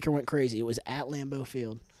Packers, Baker went crazy. It was at Lambeau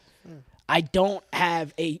Field. I don't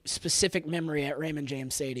have a specific memory at Raymond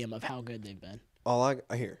James Stadium of how good they've been.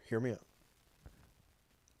 Hear me out.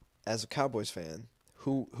 As a Cowboys fan,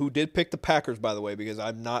 who did pick the Packers, by the way, because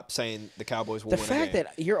I'm not saying the Cowboys will win a game. The fact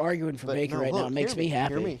that you're arguing for Baker right now makes me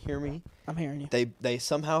happy. Hear me. I'm hearing you. They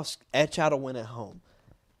somehow etch out a win at home.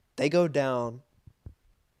 They go down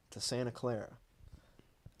to Santa Clara.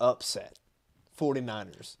 Upset.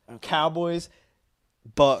 49ers. Okay. Cowboys,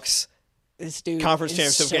 Bucks. This dude Conference is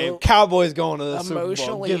championship so game. Cowboys going to the Super Bowl.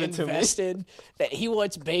 Emotionally Give it to invested me. that he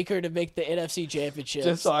wants Baker to make the NFC Championship.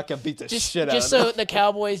 Just so I can beat the shit out of Just them. so the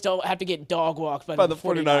Cowboys don't have to get dog walked by the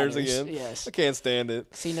 49ers again. Yes. I can't stand it.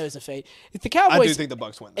 He knows the fate. If the Cowboys, I do think the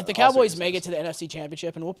Bucks win, though. If the Cowboys make it to the NFC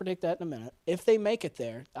Championship, and we'll predict that in a minute, if they make it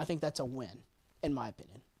there, I think that's a win, in my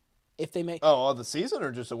opinion. If they make the season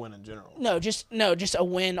or just a win in general? No, just a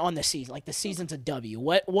win on the season. Like the season's a W.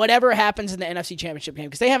 Whatever happens in the NFC Championship game,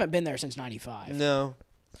 because they haven't been there since '95. No,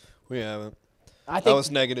 we haven't. I think I was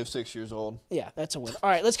 -6 years old. Yeah, that's a win. All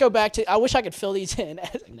right, let's go back to. I wish I could fill these in.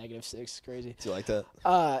 -6, crazy. Do you like that?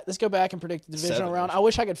 Let's go back and predict the divisional 7. round. I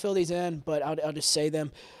wish I could fill these in, but I'll just say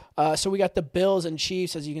them. So we got the Bills and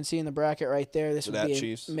Chiefs, as you can see in the bracket right there. This would be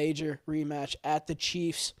Chiefs. a major rematch at the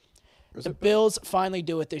Chiefs. The Bills finally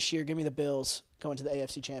do it this year. Give me the Bills going to the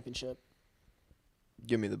AFC Championship.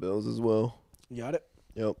 Give me the Bills as well. You got it?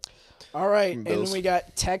 Yep. All right, and Bills. then we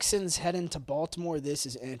got Texans heading to Baltimore. This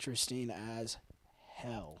is interesting as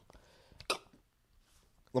hell.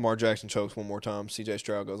 Lamar Jackson chokes one more time. C.J.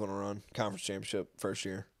 Stroud goes on a run. Conference championship first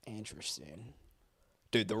year. Interesting.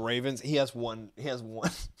 Dude, the Ravens. He has one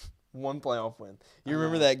one playoff win. You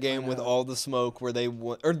remember that game with all the smoke where they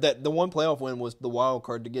won, or that the one playoff win was the wild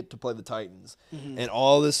card to get to play the Titans, and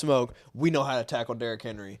all this smoke. We know how to tackle Derrick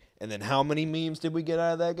Henry, and then how many memes did we get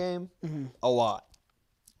out of that game? A lot.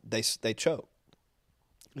 They choke.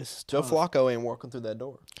 This is Joe tough. Flacco ain't walking through that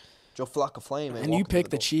door. Joe Flacco Flame ain't. And you walking through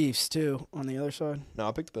picked the door. Chiefs too on the other side. No,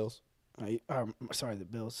 I picked the Bills. Sorry, the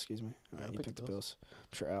Bills. Excuse me. You picked the Bills.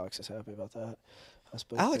 I'm sure Alex is happy about that.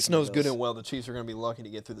 Alex knows good and well the Chiefs are going to be lucky to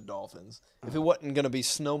get through the Dolphins. If it wasn't going to be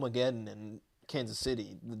Snowmageddon in Kansas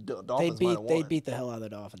City, the Dolphins might have won. They beat the hell out of the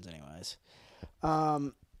Dolphins anyways.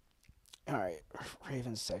 All right,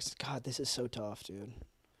 Ravens, Texans. God, this is so tough, dude.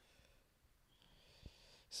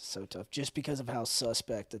 This is so tough. Just because of how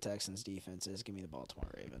suspect the Texans' defense is, give me the Baltimore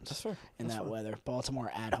Ravens. That's fair. In that weather, Baltimore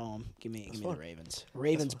at home. Give me the Ravens.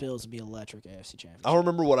 Ravens Bills would be electric AFC championship. I'll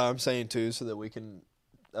remember what I'm saying too, so that we can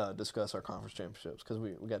discuss our conference championships because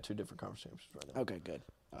we got 2 different conference championships right now. Okay, good.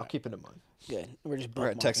 I'll keep it in mind. Good. We're just All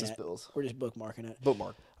right, bookmarking Texas it. Bills. We're just bookmarking it.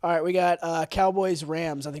 Bookmark. All right, we got Cowboys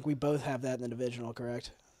Rams. I think we both have that in the divisional,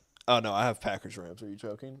 correct? Oh no, I have Packers Rams. Are you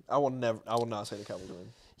joking? I will not say the Cowboys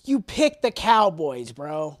win. You picked the Cowboys,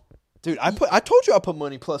 bro. Dude, I told you I put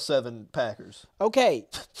money +7 Packers. Okay,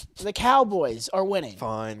 the Cowboys are winning.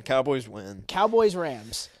 Fine, Cowboys win. Cowboys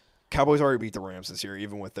Rams. Cowboys already beat the Rams this year,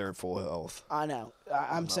 even with their full health. I know.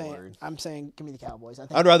 I'm saying. worried. I'm saying. Give me the Cowboys. I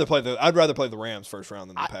think I'd rather play the Rams first round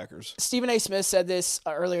than the Packers. Stephen A. Smith said this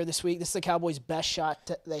earlier this week. This is the Cowboys' best shot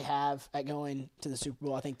they have at going to the Super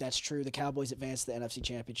Bowl. I think that's true. The Cowboys advance to the NFC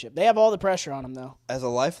Championship. They have all the pressure on them, though. As a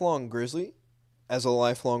lifelong Grizzly, as a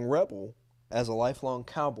lifelong Rebel, as a lifelong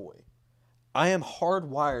Cowboy, I am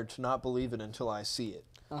hardwired to not believe it until I see it.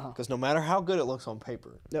 Because no matter how good it looks on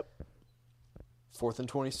paper, Yep. 4th and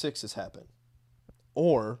 26 has happened.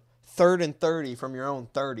 Or 3rd and 30 from your own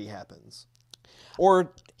 30 happens.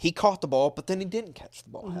 Or he caught the ball, but then he didn't catch the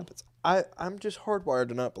ball happens. I'm just hardwired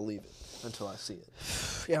to not believe it until I see it.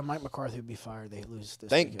 Yeah, Mike McCarthy would be fired. They lose this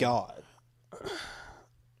Thank weekend. God.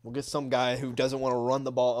 We'll get some guy who doesn't want to run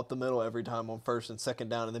the ball up the middle every time on 1st and 2nd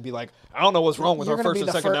down and then be like, I don't know what's wrong with You're our gonna 1st be and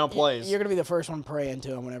the 2nd down plays. You're going to be the first one praying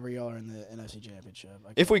to him whenever y'all are in the NFC Championship.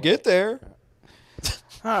 If we get there.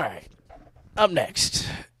 All right. Up next.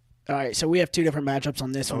 All right, so we have 2 different matchups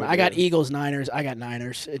on this one. I got good. Eagles, Niners. I got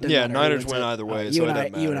Niners. It doesn't Yeah, matter who Niners wins win it. either way, You so and it I,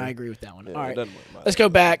 doesn't you and matter. I agree with that one. Yeah, All it right, doesn't matter. let's go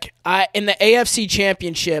back. In the AFC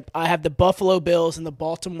Championship, I have the Buffalo Bills and the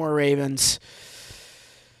Baltimore Ravens,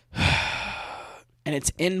 and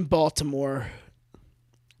it's in Baltimore.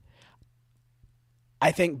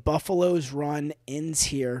 I think Buffalo's run ends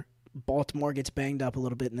here Baltimore gets banged up a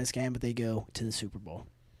little bit in this game, but they go to the Super Bowl.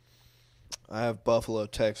 I have Buffalo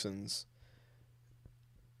Texans,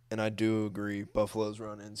 and I do agree. Buffalo's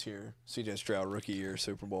run ends here. C.J. Stroud, rookie year,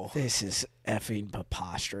 Super Bowl. This is effing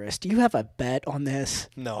preposterous. Do you have a bet on this?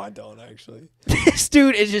 No, I don't actually. This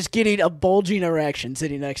dude is just getting a bulging erection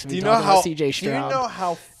sitting next to me talking about C.J. Stroud. Do you know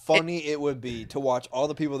how funny it would be to watch all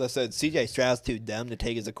the people that said C.J. Stroud's too dumb to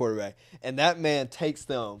take as a quarterback, and that man takes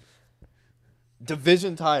them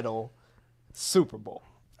division title, Super Bowl,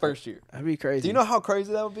 first year. That'd be crazy. Do you know how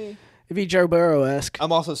crazy that would be? It'd be Joe Burrow-esque.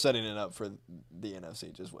 I'm also setting it up for the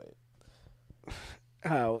NFC. Just wait.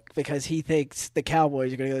 Oh, because he thinks the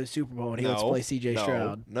Cowboys are going to go to the Super Bowl and he wants to play C.J.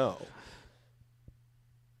 Stroud. No.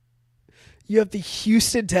 You have the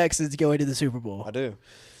Houston Texans going to the Super Bowl. I do.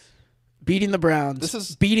 Beating the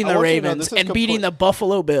Browns, beating the Ravens, and beating the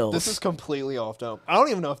Buffalo Bills. This is completely off dome. I don't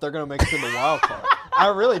even know if they're going to make it to the wild card. I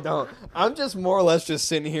really don't. I'm just more or less just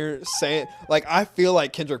sitting here saying, like, I feel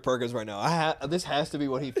like Kendrick Perkins right now. This has to be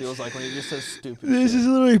what he feels like when he just says stupid shit. This is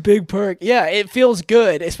literally Big Perk. Yeah, it feels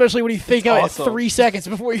good, especially when you think of it 3 seconds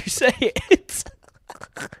before you say it.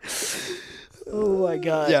 Oh my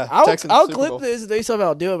God! Yeah, I'll clip this. They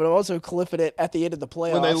somehow do it, but I'm also clipping it at the end of the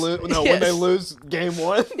playoffs. When they lose, when they lose game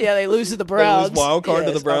 1. Yeah, they lose to the Browns. They lose wild card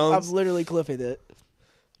to the Browns. I'm literally clipping it.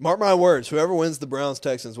 Mark my words. Whoever wins the Browns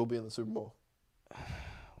Texans will be in the Super Bowl.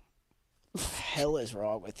 Hell is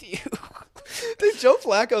wrong with you? Dude, Joe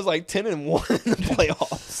Flacco's like 10-1 in the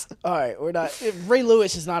playoffs. All right, we're not. Ray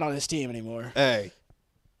Lewis is not on his team anymore. Hey,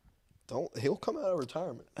 he'll come out of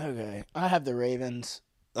retirement. Okay, I have the Ravens.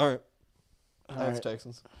 All right. I have the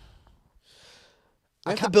Texans.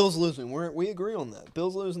 I have the Bills losing. We agree on that.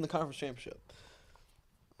 Bills losing the conference championship.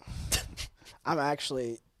 I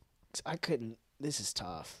couldn't. This is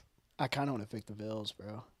tough. I kind of want to pick the Bills,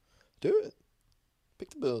 bro. Do it.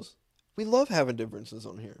 Pick the Bills. We love having differences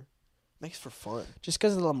on here. Makes for fun. Just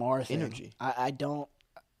because of the Lamar thing. Energy. I don't.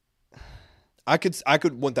 I could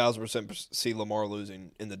 1,000% see Lamar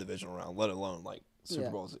losing in the divisional round, let alone like Super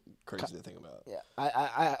Bowl is crazy to think about. Yeah,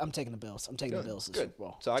 I'm taking the Bills. I'm taking the Bills to the Super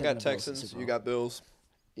Bowl. So I got Texans. You got Bills.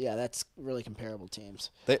 Yeah, that's really comparable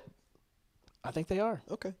teams. I think they are.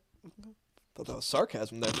 Okay. Thought that was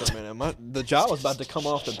sarcasm there for a minute. The jaw was about to come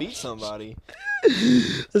off to beat somebody.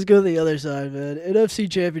 Let's go to the other side, man.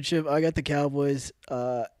 NFC Championship, I got the Cowboys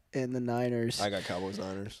and the Niners. I got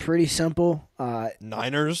Cowboys-Niners. Pretty simple.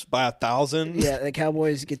 Niners by 1,000? Yeah, the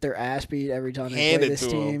Cowboys get their ass beat every time they play this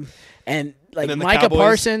team. And Micah Cowboys,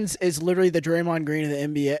 Parsons is literally the Draymond Green of the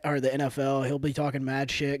NBA or the NFL. He'll be talking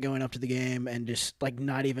mad shit going up to the game and just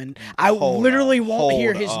not even. I literally won't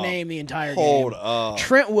hear his name the entire game. Hold up.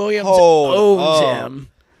 Trent Williams owns him.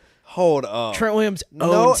 Hold up. Trent Williams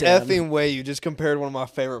owns him. No effing way you just compared one of my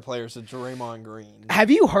favorite players to Draymond Green. Have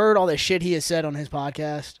you heard all the shit he has said on his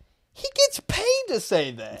podcast? He gets paid to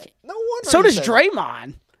say that. No wonder. So does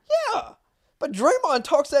Draymond. Yeah, but Draymond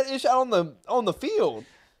talks that ish out on the field.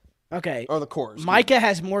 Okay. Or the court. Micah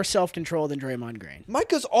has more self-control than Draymond Green.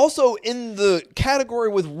 Micah's also in the category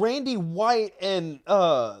with Randy White and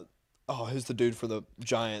who's the dude for the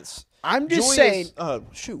Giants? I'm just saying.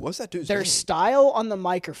 What's that dude's Their name? style on the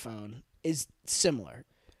microphone is similar.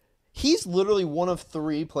 He's literally one of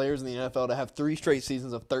 3 players in the NFL to have 3 straight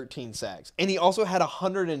seasons of 13 sacks. And he also had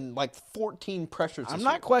 114 pressures. I'm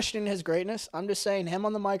not questioning his greatness. I'm just saying him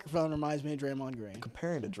on the microphone reminds me of Draymond Green.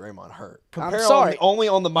 Comparing to Draymond hurt. I'm sorry. Only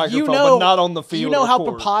on the microphone, but not on the field. You know how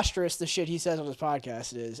preposterous the shit he says on his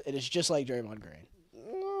podcast is. It is just like Draymond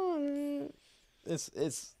Green.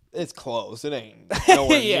 It's close. It ain't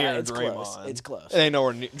nowhere near it's Draymond. Close. It's close. It ain't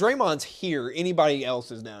nowhere near. Draymond's here. Anybody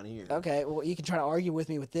else is down here. Okay, well, you can try to argue with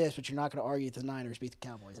me with this, but you're not going to argue that the Niners beat the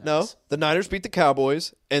Cowboys. No, the Niners beat the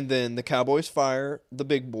Cowboys, and then the Cowboys fire the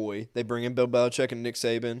big boy. They bring in Bill Belichick and Nick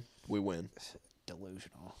Saban. We win.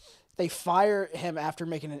 Delusional. They fire him after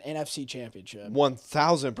making an NFC championship.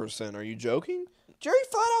 1,000%. Are you joking? Jerry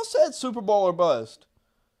flat out said Super Bowl or bust.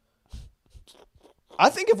 I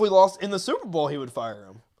think if we lost in the Super Bowl, he would fire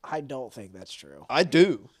him. I don't think that's true. I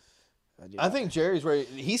do. I think Jerry's ready.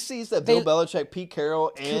 He sees that Bill Belichick, Pete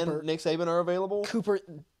Carroll, and Nick Saban are available. Cooper,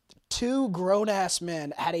 2 grown-ass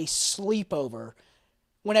men had a sleepover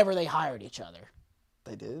whenever they hired each other.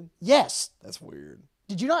 They did? Yes. That's weird.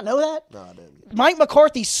 Did you not know that? No, I didn't. Mike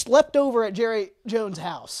McCarthy slept over at Jerry Jones'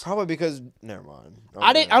 house. Probably because never mind.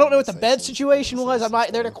 I don't know what the bed situation was. I'm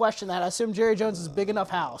not there to question that. I assume Jerry Jones is a big enough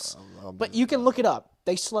house. But you can look it up.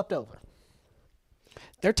 They slept over.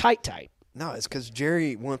 They're tight. No, it's because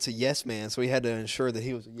Jerry wants a yes man, so he had to ensure that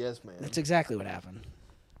he was a yes man. That's exactly what happened.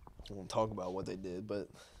 I won't talk about what they did, but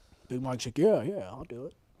Big Mike's like, yeah, I'll do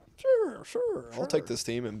it. Sure. I'll take this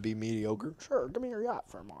team and be mediocre. Sure, give me your yacht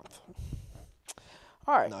for a month.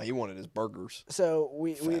 All right. No, he wanted his burgers. So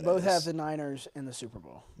we both ass. have the Niners in the Super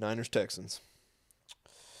Bowl. Niners, Texans.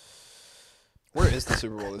 Where is the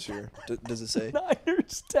Super Bowl this year? Does it say?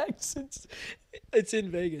 Niners, Texans. It's in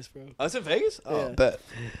Vegas, bro. Oh, it's in Vegas? Oh, Yeah. bet.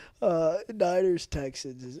 Niners,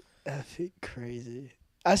 Texans is effing crazy.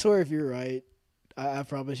 I swear if you're right, I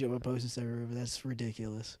promise you I'm going to post this everywhere, but that's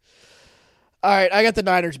ridiculous. All right, I got the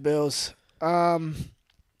Niners, Bills. I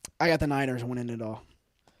got the Niners winning it all.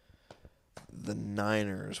 The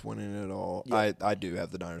Niners winning it all. Yeah. I do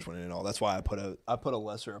have the Niners winning it all. That's why I put a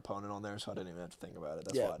lesser opponent on there, so I didn't even have to think about it.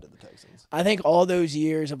 That's why I did the Texans. I think all those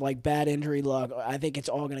years of like bad injury luck, I think it's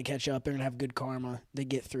all going to catch up. They're going to have good karma. They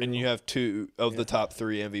get through. And you have two of the top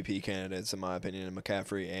three MVP candidates, in my opinion,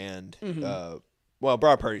 McCaffrey and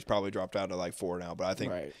Brock Purdy's probably dropped out to like 4 now, but I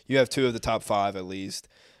think you have 2 of the top 5 at least.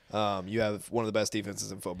 You have one of the best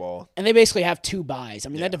defenses in football. And they basically have 2 buys. I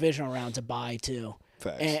mean, that divisional round's a buy too.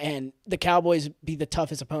 Facts. And the Cowboys be the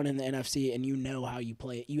toughest opponent in the NFC, and you know how you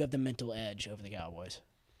play it. You have the mental edge over the Cowboys.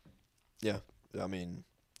 Yeah. I mean,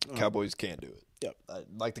 Cowboys can't do it. Yep.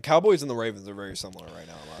 Like the Cowboys and the Ravens are very similar right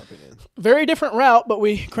now, in my opinion. Very different route, but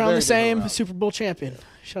we crowned Very the same different route. Super Bowl champion.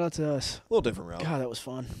 Shout out to us. A little different route. God, that was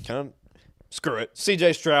fun. Screw it.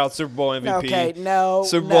 CJ Stroud, Super Bowl MVP. Okay, no.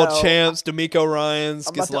 Super Bowl champs, D'Amico Ryans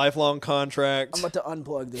I'm gets about to- lifelong contract. I'm about to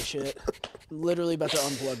unplug this shit. I'm literally about to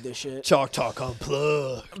unplug this shit. Chalk Talk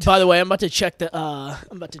Unplugged. By the way, I'm about to check the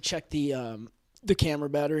camera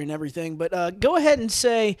battery and everything. But go ahead and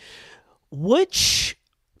say which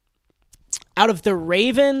out of the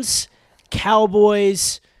Ravens,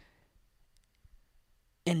 Cowboys,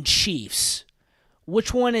 and Chiefs,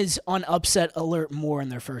 which one is on upset alert more in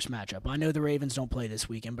their first matchup? I know the Ravens don't play this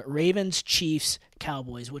weekend, but Ravens, Chiefs,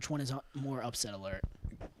 Cowboys, which one is on more upset alert?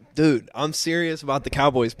 Dude, I'm serious about the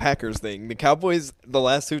Cowboys-Packers thing. The Cowboys, the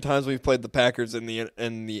last 2 times we've played the Packers in the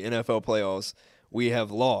NFL playoffs, we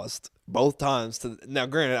have lost both times. Now,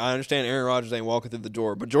 granted, I understand Aaron Rodgers ain't walking through the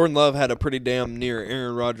door, but Jordan Love had a pretty damn near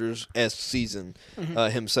Aaron Rodgers-esque season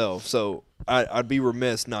himself. So I'd be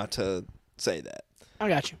remiss not to say that. I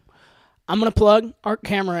got you. I'm going to plug our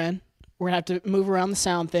camera in. We're going to have to move around the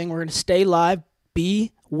sound thing. We're going to stay live.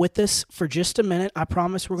 Be with us for just a minute. I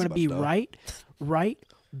promise we're going to be right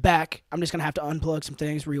back. I'm just going to have to unplug some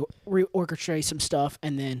things, reorchestrate some stuff,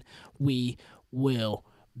 and then we will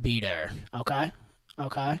be there. Okay?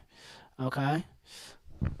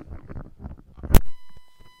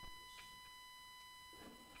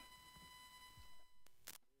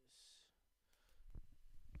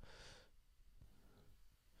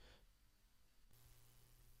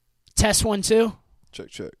 Test 1, 2.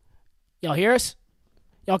 Check. Y'all hear us?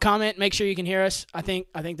 Y'all comment. Make sure you can hear us. I think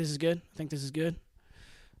this is good.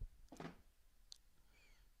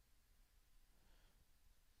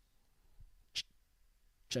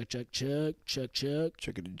 Check. Checkity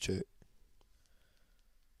check.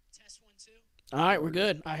 Test 1, 2. All right, we're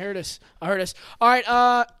good. I heard us. All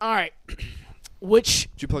right. Which?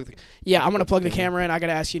 Did you plug the? Yeah, I'm gonna plug the camera in. I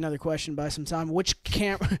gotta ask you another question by some time.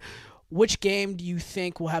 Which game do you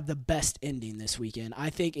think will have the best ending this weekend? I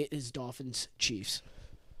think it is Dolphins Chiefs.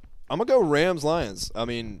 I'm gonna go Rams Lions. I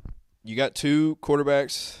mean, you got 2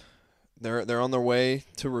 quarterbacks. They're on their way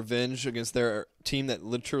to revenge against their team that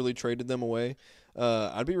literally traded them away.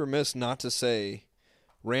 I'd be remiss not to say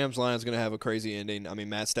Rams Lions going to have a crazy ending. I mean,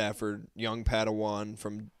 Matt Stafford, young Padawan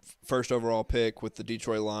from first overall pick with the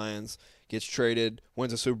Detroit Lions, gets traded,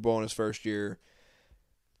 wins a Super Bowl in his first year.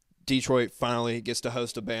 Detroit finally gets to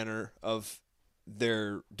host a banner of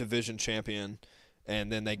their division champion,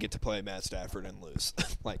 and then they get to play Matt Stafford and lose.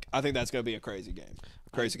 I think that's going to be a crazy game.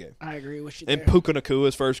 I agree with you And there. Puka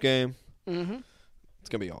Nakua's first game. Mm-hmm. It's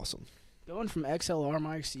going to be awesome. Going from XLR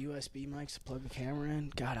mics to USB mics to plug the camera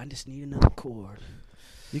in. God, I just need another cord.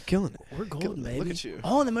 You're killing it. We're golden, baby. Look at you.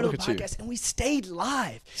 All in the middle Look of the at you. podcast, and we stayed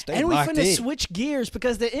live. Stayed we locked finna in. switch gears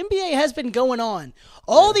because the NBA has been going on.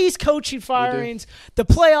 All these coaching firings, the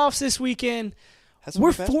playoffs this weekend.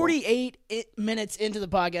 We're 48 minutes into the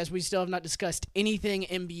podcast. We still have not discussed anything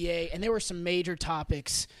NBA, and there were some major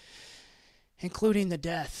topics, including the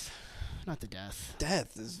death. Not the death.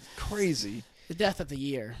 Death is crazy. The death of the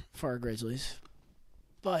year for our Grizzlies.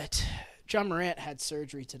 But John Morant had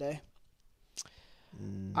surgery today.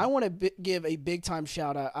 I want to give a big-time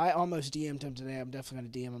shout-out. I almost DM'd him today. I'm definitely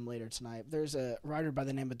going to DM him later tonight. There's a writer by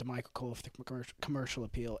the name of DeMichael Cole of the Commercial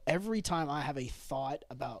Appeal. Every time I have a thought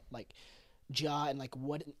about, Ja and,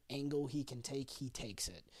 what an angle he can take, he takes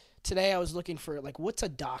it. today I was looking for, like, what's a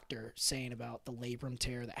doctor saying about the labrum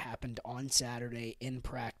tear that happened on Saturday in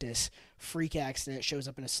practice? Freak accident, shows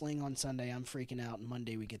up in a sling on Sunday. I'm freaking out, and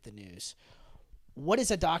Monday we get the news. What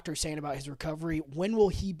is a doctor saying about his recovery? When will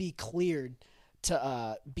he be cleared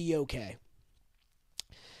to be okay?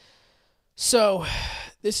 So,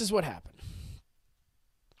 this is what happened.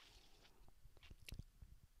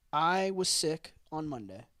 I was sick on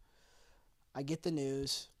Monday. I get the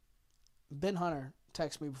news. Ben Hunter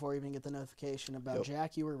texted me before I even get the notification about,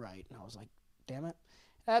 Jack, you were right. And I was like, damn it.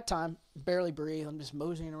 At that time, barely breathe. I'm just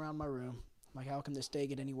moseying around my room. I'm like, how can this day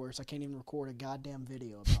get any worse? I can't even record a goddamn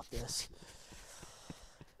video about this.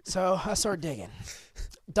 So I started digging.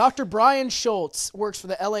 Dr. Brian Schultz works for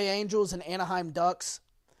the LA Angels and Anaheim Ducks.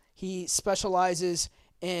 He specializes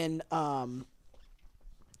in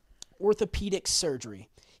orthopedic surgery.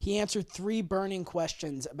 He answered 3 burning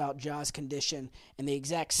questions about Ja's condition and the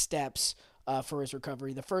exact steps for his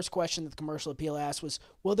recovery. The first question that the commercial appeal asked was,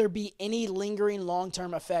 will there be any lingering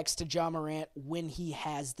long-term effects to Ja Morant when he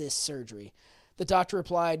has this surgery? The doctor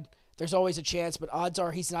replied, there's always a chance, but odds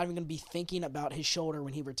are he's not even going to be thinking about his shoulder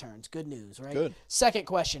when he returns. Good news, right? Good. Second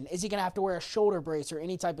question, is he going to have to wear a shoulder brace or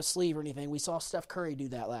any type of sleeve or anything? We saw Steph Curry do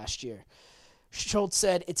that last year. Schultz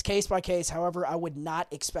said, it's case by case. However, I would not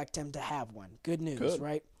expect him to have one. Good news,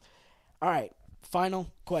 right? All right,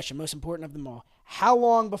 final question, most important of them all. How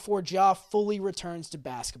long before Ja fully returns to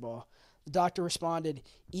basketball? The doctor responded,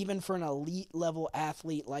 even for an elite-level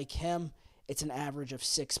athlete like him, it's an average of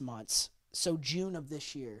 6 months. So June of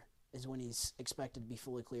this year is when he's expected to be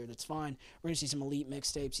fully cleared. That's fine. We're going to see some elite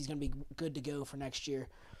mixtapes. He's going to be good to go for next year.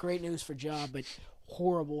 Great news for Ja, but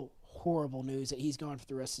horrible, horrible news that he's gone for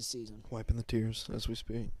the rest of the season. Wiping the tears as we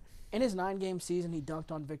speak. In his 9-game season, he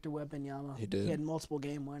dunked on Victor Wembanyama. He did. He had multiple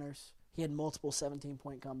game winners. He had multiple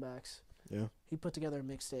 17-point comebacks. Yeah. He put together a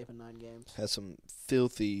mixtape in 9 games. Had some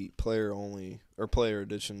filthy player-only or player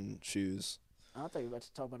edition shoes. I thought you were about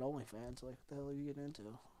to talk about OnlyFans. Like, what the hell are you getting into?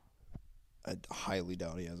 I highly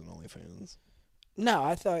doubt he has an OnlyFans. No,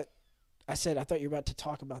 I thought you were about to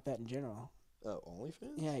talk about that in general. Oh,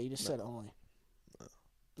 OnlyFans? Yeah, you just said only.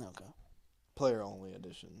 No. Okay. Player-only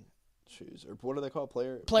edition shoes. Or what are they called?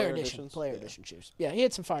 Player edition. editions? Player edition shoes. Yeah, he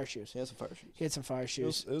had some fire shoes. He had some fire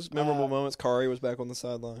shoes. It was memorable moments. Kari was back on the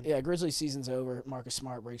sideline. Yeah, Grizzlies season's over. Marcus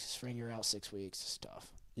Smart breaks his finger out 6 weeks. It's tough.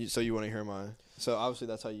 So you want to hear my... So obviously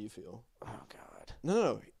that's how you feel. Oh, God.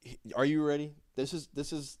 No. Are you ready? This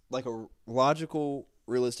is like a logical,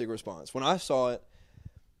 realistic response. When I saw it,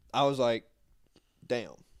 I was like,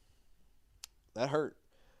 damn. That hurt.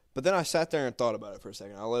 But then I sat there and thought about it for a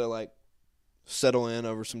second. I let it settle in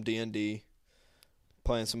over some D&D,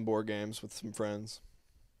 playing some board games with some friends.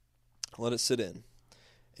 I let it sit in.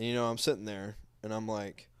 And, I'm sitting there, and I'm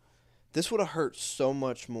like, this would have hurt so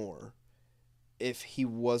much more if he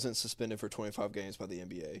wasn't suspended for 25 games by the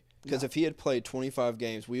NBA. Because if he had played 25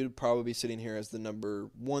 games, we would probably be sitting here as the number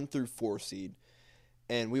 1 through 4 seed,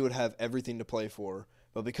 and we would have everything to play for.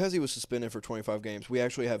 But because he was suspended for 25 games, we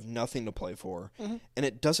actually have nothing to play for. Mm-hmm. And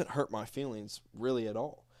it doesn't hurt my feelings really at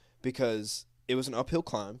all because it was an uphill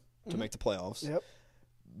climb to make the playoffs. Yep.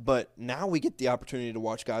 But now we get the opportunity to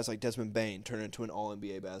watch guys like Desmond Bane turn into an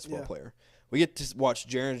all-NBA basketball player. We get to watch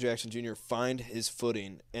Jaren Jackson Jr. find his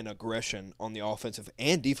footing and aggression on the offensive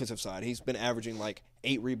and defensive side. He's been averaging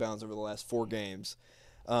 8 rebounds over the last 4 games.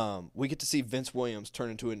 We get to see Vince Williams turn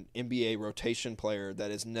into an NBA rotation player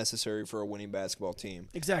that is necessary for a winning basketball team.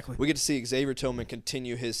 Exactly. We get to see Xavier Tillman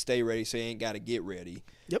continue his stay ready so he ain't got to get ready.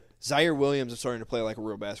 Yep. Zaire Williams is starting to play like a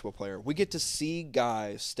real basketball player. We get to see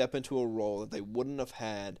guys step into a role that they wouldn't have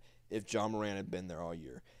had if Ja Morant had been there all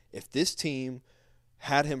year. If this team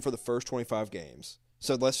had him for the first 25 games,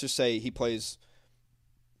 so let's just say he plays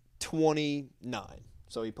 29.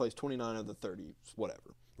 So he plays 29 of the 30,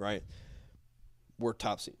 whatever, right? We're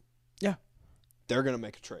top seed. Yeah. They're going to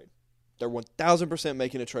make a trade. They're 1,000%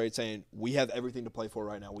 making a trade saying, we have everything to play for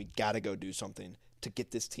right now. We got to go do something to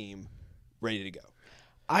get this team ready to go.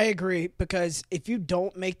 I agree because if you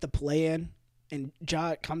don't make the play-in and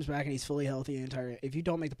Ja comes back and he's fully healthy the entire – if you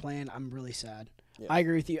don't make the play-in, I'm really sad. Yeah. I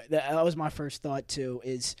agree with you. That was my first thought too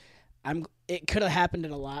is it could have happened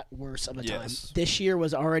in a lot worse of a time. This year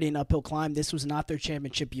was already an uphill climb. This was not their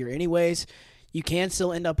championship year anyways. You can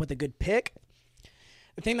still end up with a good pick.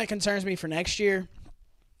 The thing that concerns me for next year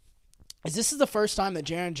is this is the first time that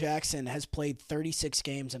Jaren Jackson has played 36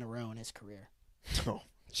 games in a row in his career. Oh,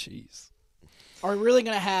 jeez. Are we really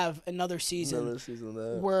going to have another season of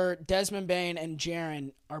that where Desmond Bane and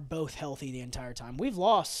Jaren are both healthy the entire time? We've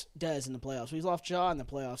lost Des in the playoffs. We've lost Ja in the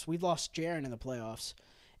playoffs. We've lost Jaren in the playoffs.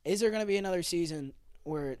 Is there going to be another season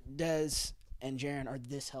where Des and Jaren are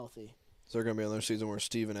this healthy? Is there going to be another season where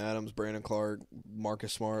Steven Adams, Brandon Clark,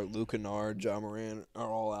 Marcus Smart, Luke Kennard, John Moran are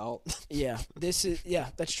all out? Yeah, that's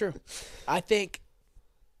true. I think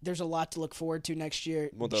there's a lot to look forward to next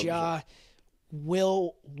year. Ja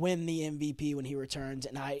will win the MVP when he returns,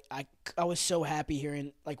 and I was so happy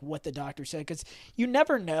hearing like what the doctor said, because you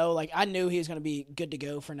never know. Like, I knew he was going to be good to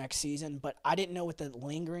go for next season, but I didn't know what the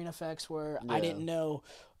lingering effects were. Yeah. I didn't know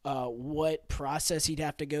what process he'd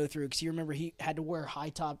have to go through, because you remember he had to wear high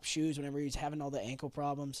top shoes whenever he was having all the ankle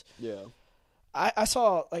problems. Yeah, I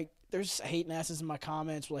saw like there's hating asses in my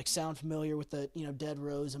comments like sound familiar with the dead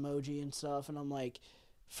rose emoji and stuff, and I'm like,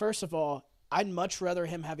 first of all, I'd much rather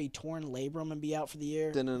him have a torn labrum and be out for the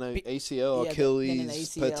year than an ACL,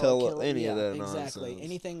 Achilles, patella, any of that exactly. nonsense.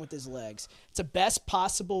 Anything with his legs. It's the best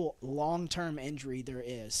possible long-term injury there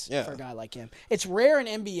is for a guy like him. It's rare in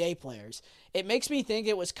NBA players. It makes me think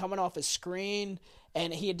it was coming off a screen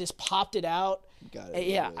and he had just popped it out. Got it.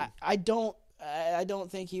 Yeah, I don't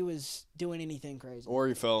think he was doing anything crazy. Or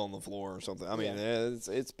he fell on the floor or something. I mean,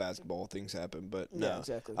 it's basketball. Things happen, but no. Yeah,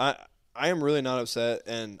 exactly. I am really not upset,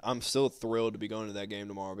 and I'm still thrilled to be going to that game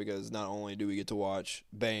tomorrow, because not only do we get to watch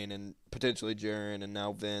Bane and potentially Jaren and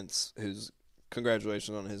now Vince, who's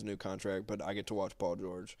congratulations on his new contract, but I get to watch Paul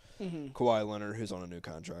George, Kawhi Leonard, who's on a new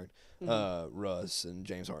contract, Russ and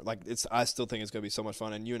James Harden. Like, I still think it's going to be so much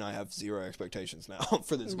fun, and you and I have zero expectations now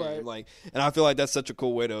for this game. Right. Like, and I feel like that's such a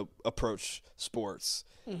cool way to approach sports.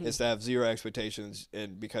 Is to have zero expectations,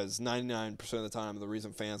 and because 99% of the time the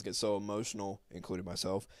reason fans get so emotional, including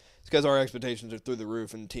myself, is because our expectations are through the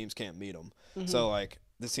roof and teams can't meet them. So like,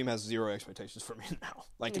 this team has zero expectations for me now.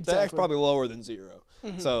 Like, that's probably lower than zero.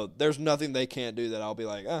 So there's nothing they can't do that I'll be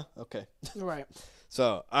like, okay. Right.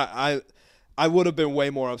 So I would have been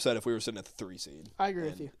way more upset if we were sitting at the 3 seed. I agree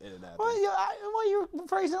with you. It happened. Well, you're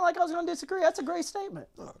phrasing it like I was going to disagree. That's a great statement.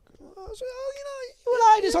 You and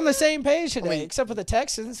I just on the same page today, except for the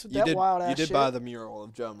Texans. Wild ass You did shit. buy the mural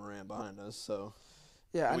of John Moran behind us, so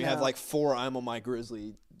yeah, we have like 4 I'm on my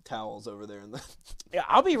Grizzly towels over there. Yeah,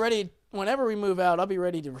 I'll be ready whenever we move out. I'll be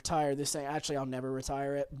ready to retire this thing. Actually, I'll never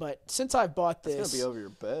retire it. But since I bought this, it's gonna be over your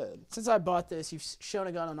bed. Since I bought this, you've shown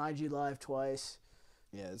a gun on IG Live twice.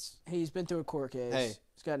 Yeah, he's been through a court case. Hey,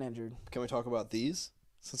 he's gotten injured. Can we talk about these?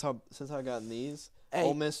 Since I gotten these, hey,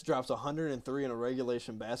 Ole Miss drops 103 in a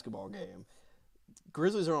regulation basketball game.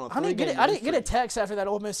 Grizzlies are on a 3-game I didn't get a text after that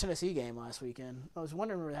Ole Miss Tennessee game last weekend. I was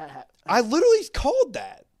wondering where that happened. I literally called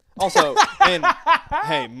that. Also, and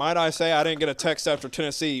hey, might I say I didn't get a text after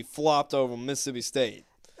Tennessee flopped over Mississippi State.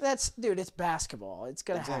 It's basketball. It's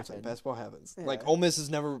going to happen. Basketball happens. Yeah. Like, Ole Miss has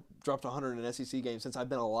never dropped 100 in an SEC game since I've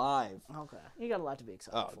been alive. Okay. You got a lot to be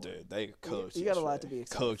excited for. Oh, dude, they cooked You got a lot to be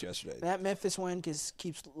excited Cooked yesterday. That Memphis win keeps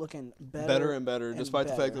looking better. Better and better, despite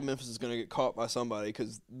the fact that Memphis is going to get caught by somebody,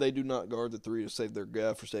 because they do not guard the 3 to save their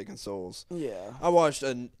God-forsaken souls. Yeah. I watched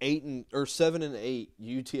an 7-8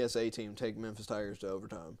 UTSA team take Memphis Tigers to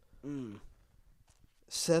overtime.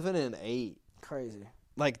 7-8. Crazy.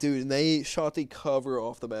 Like, dude, and they shot the cover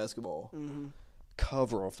off the basketball.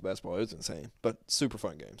 Cover off the basketball. It was insane. But super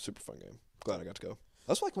fun game. Glad I got to go.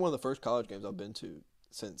 That's like one of the first college games I've been to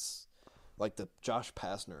since, like, the Josh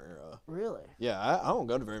Pastner era. Really? Yeah, I don't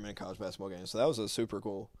go to very many college basketball games, so that was a super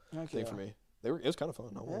cool thing for me. It was kind of fun.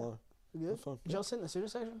 I won't lie. Good. It was fun. Did y'all sit in the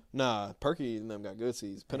student section? Nah, Perky and them got good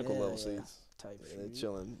seats, pinnacle level seats. Type they're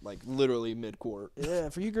chilling, like, literally mid-court. Yeah,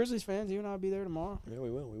 for you Grizzlies fans, you and I will be there tomorrow. Yeah,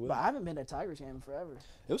 we will. But I haven't been to a Tigers game in forever.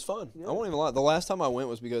 It was fun. Yeah. I won't even lie. The last time I went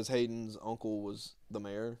was because Hayden's uncle was the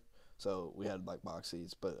mayor, so we had, like, box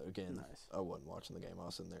seats. But, again, I wasn't watching the game. I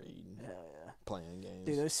was sitting there eating, playing games.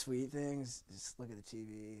 Dude, those sweet things, just look at the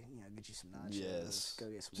TV, get you some nachos. Yes. Go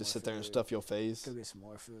get some just more sit there and food. stuff your face. Go get some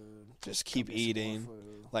more food. Just keep eating.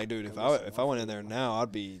 Like, dude, if I went in there now,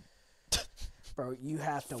 I'd be Bro, you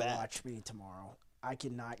have to fat. watch me tomorrow. I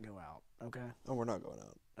cannot go out, okay? Oh, we're not going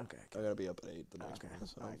out. Okay. I got to be up at 8 the next morning.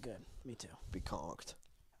 So All right, good. Me too. Be conked.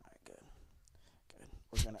 All right, good.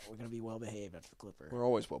 We're gonna be well behaved after the Clipper. We're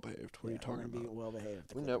always well behaved. What are you talking We're gonna about? be well behaved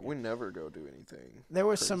after the Clipper. We never go do anything. There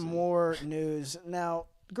was crazy. some more news. Now,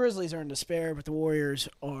 Grizzlies are in despair, but the Warriors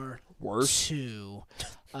are worse too.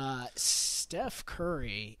 Steph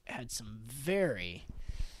Curry had some very,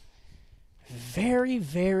 very,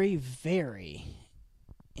 very, very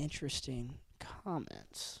interesting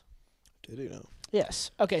comments. Did he know?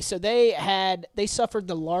 Yes. Okay, so they suffered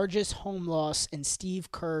the largest home loss in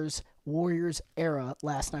Steve Kerr's Warriors era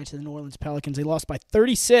last night to the New Orleans Pelicans. They lost by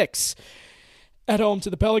 36 at home to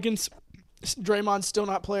the Pelicans. Draymond's still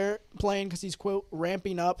not playing because he's, quote,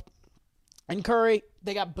 ramping up. And Curry,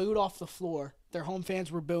 they got booed off the floor Their home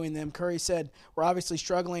fans were booing them. Curry said, "We're obviously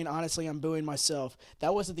struggling. Honestly, I'm booing myself."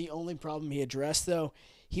 That wasn't the only problem he addressed, though.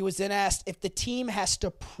 He was then asked if the team has to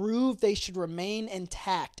prove they should remain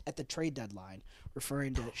intact at the trade deadline,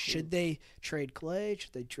 referring to should they trade Clay,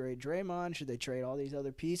 should they trade Draymond, should they trade all these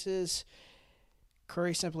other pieces.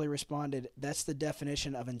 Curry simply responded, "That's the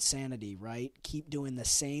definition of insanity, right? Keep doing the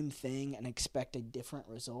same thing and expect a different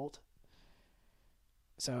result."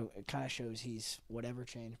 So it kind of shows he's whatever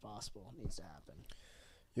change possible needs to happen.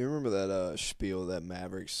 You remember that spiel that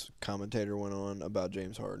Mavericks commentator went on about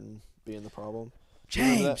James Harden being the problem?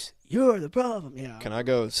 James, you're the problem. Yeah. Can I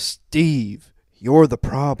go, Steve, you're the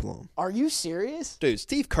problem? Are you serious? Dude,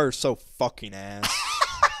 Steve Kerr's so fucking ass.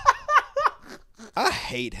 I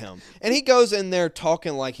hate him. And he goes in there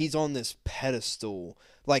talking like he's on this pedestal.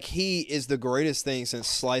 Like he is the greatest thing since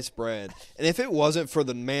sliced bread. And if it wasn't for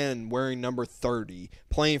the man wearing number 30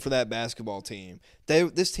 playing for that basketball team,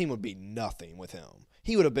 this team would be nothing with him.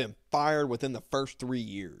 He would have been fired within the first 3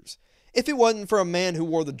 years. If it wasn't for a man who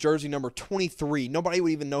wore the jersey number 23, nobody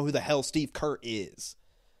would even know who the hell Steve Kerr is.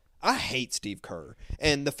 I hate Steve Kerr.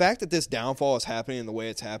 And the fact that this downfall is happening the way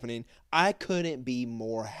it's happening, I couldn't be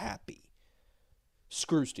more happy.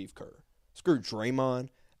 Screw Steve Kerr. Screw Draymond.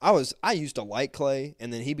 I used to like Clay,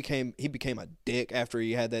 and then he became a dick after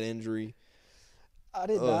he had that injury. I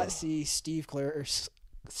did not see Steve Kerr's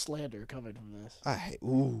slander coming from this.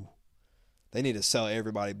 They need to sell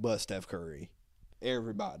everybody but Steph Curry.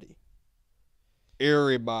 Everybody.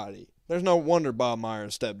 There's no wonder Bob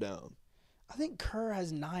Myers stepped down. I think Kerr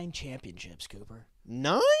has 9 championships, Cooper.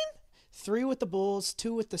 9? 3 with the Bulls,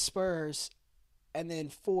 2 with the Spurs, and then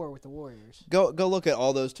 4 with the Warriors. Go look at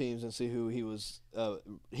all those teams and see who he was.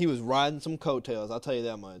 He was riding some coattails. I'll tell you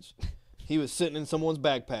that much. He was sitting in someone's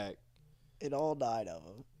backpack. In all 9 of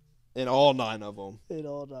them. In all 9 of them. In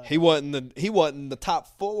all 9. He wasn't the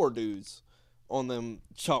top 4 dudes on them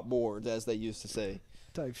chalkboards, as they used to say.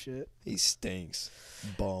 Type shit. He stinks.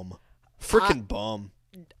 Bum. Freaking bum.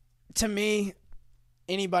 To me,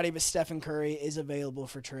 anybody but Stephen Curry is available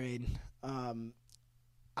for trade.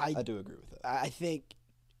 I do agree with that. I think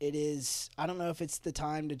it is. I don't know if it's the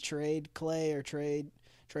time to trade Clay or trade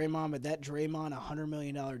Draymond, but that Draymond $100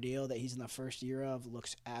 million deal that he's in the first year of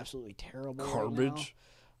looks absolutely terrible. Garbage.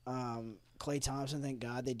 Right now. Klay Thompson, thank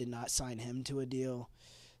God they did not sign him to a deal.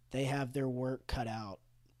 They have their work cut out.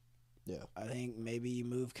 Yeah. I think maybe you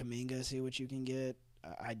move Kuminga, see what you can get.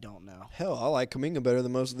 I don't know. Hell, I like Kuminga better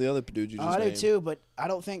than most of the other dudes you just named. I do too, but I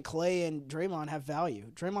don't think Clay and Draymond have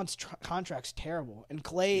value. Draymond's contract's terrible, and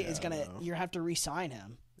Clay is you have to re-sign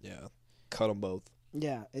him. Yeah, cut them both.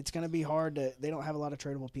 Yeah, it's gonna be hard to. They don't have a lot of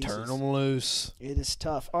tradable pieces. Turn them loose. It is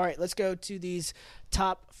tough. All right, let's go to these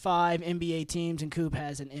top 5 NBA teams, and Coop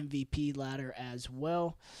has an MVP ladder as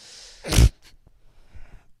well.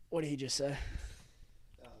 What did he just say?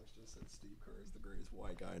 Alex just said Steve Kerr is the greatest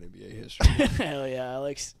white guy in NBA history. Hell yeah,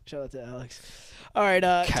 Alex. Shout out to Alex. All right,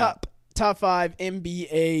 top 5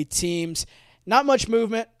 NBA teams. Not much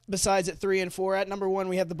movement besides at 3 and 4. At number 1,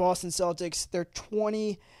 we have the Boston Celtics. They're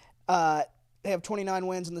 20. They have 29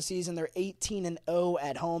 wins in the season. They're 18-0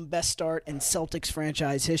 at home. Best start in Celtics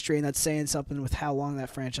franchise history, and that's saying something with how long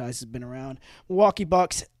that franchise has been around. Milwaukee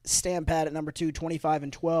Bucks stand pat at number 2,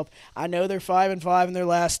 25-12. I know they're 5-5 in their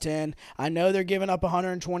last 10. I know they're giving up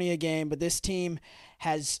 120 a game, but this team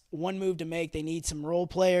has one move to make. They need some role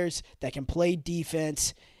players that can play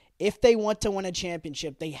defense. If they want to win a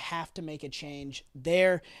championship, they have to make a change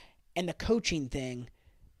there, and the coaching thing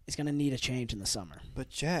is going to need a change in the summer. But,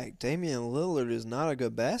 Jack, Damian Lillard is not a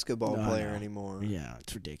good basketball player anymore. Yeah,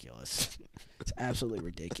 it's ridiculous. It's absolutely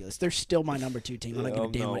ridiculous. They're still my number 2 team. I'm not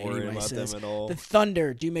going to damn what anybody says. The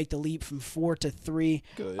Thunder do make the leap from 4 to 3.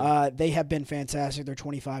 Good. They have been fantastic. They're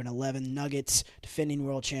 25-11. Nuggets, defending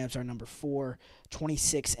world champs, are number 4,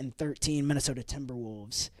 26-13. Minnesota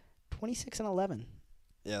Timberwolves, 26-11.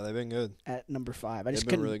 Yeah, they've been good. At number 5. I just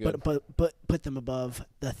couldn't really put them above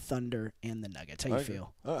the Thunder and the Nuggets. How you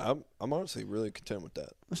feel? I'm honestly really content with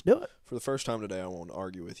that. Let's do it. For the first time today, I won't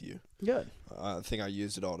argue with you. Good. I think I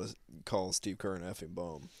used it all to call Steve Kerr an effing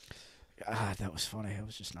bum. That was funny. I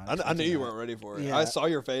was just not. I knew you weren't ready for it. Yeah. I saw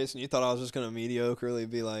your face, and you thought I was just going to mediocrely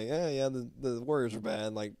be like, yeah, the Warriors are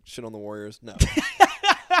bad. Like, shit on the Warriors. No.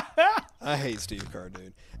 I hate Steve Kerr,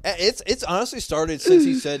 dude. It's honestly started since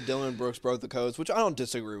he said Dylan Brooks broke the codes, which I don't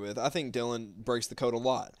disagree with. I think Dylan breaks the code a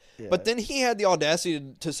lot. Yeah. But then he had the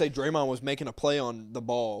audacity to say Draymond was making a play on the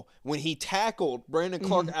ball when he tackled Brandon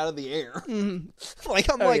Clark out of the air.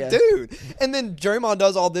 Mm-hmm. Dude. And then Draymond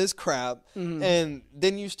does all this crap, and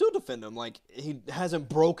then you still defend him like he hasn't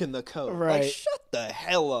broken the code. Right. Like, shut the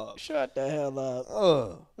hell up. Shut the hell up.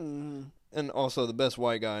 Ugh. Mm-hmm. And also, the best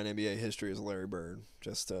white guy in NBA history is Larry Bird.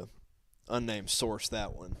 Just to unnamed source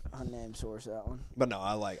that one. Unnamed source that one. But no,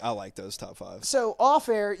 I like those top 5. So off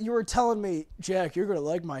air, you were telling me, Jack, you're gonna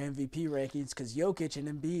like my MVP rankings because Jokic and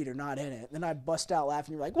Embiid are not in it. Then I bust out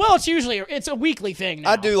laughing. You're like, well, it's a weekly thing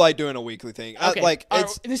now. I do like doing a weekly thing. Okay.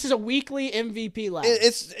 This is a weekly MVP lab.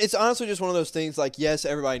 It's honestly just one of those things. Like, yes,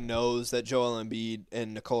 everybody knows that Joel Embiid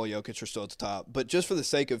and Nikola Jokic are still at the top, but just for the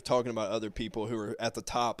sake of talking about other people who are at the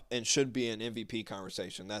top and should be in MVP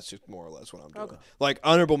conversation, that's just more or less what I'm doing. Okay. Like,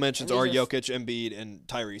 honorable mentions are Jokic, Embiid, and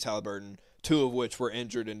Tyrese Halliburton, 2 of which were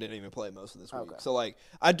injured and didn't even play most of this week. So, like,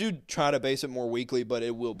 I do try to base it more weekly, but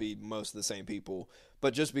it will be most of the same people.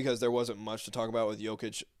 But just because there wasn't much to talk about with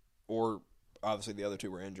Jokic, or obviously the other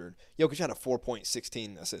 2 were injured, Jokic had a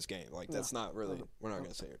 4.16 assist game. Like, that's not really – we're not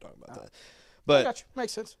going to sit here talking about that. But I got you.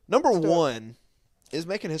 Makes sense. Number 1 is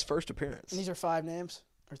making his first appearance. And these are 5 names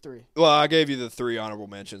or 3? Well, I gave you the 3 honorable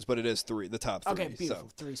mentions, but it is 3, the top 3. Okay, beautiful.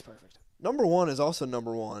 So. 3's perfect. Number 1 is also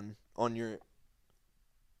number 1 on your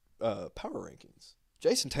power rankings.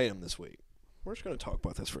 Jason Tatum this week. We're just going to talk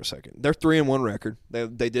about this for a second. They're 3-1 record.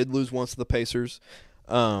 They did lose once to the Pacers.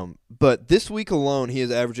 But this week alone, he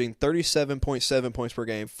is averaging 37.7 points per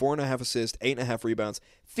game, 4.5 assists, 8.5 rebounds,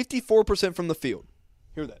 54% from the field.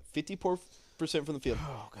 Hear that? 54% from the field.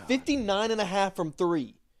 Oh, God. 59.5 from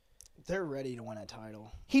 3. They're ready to win a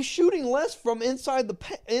title. He's shooting less from inside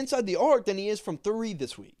the arc than he is from 3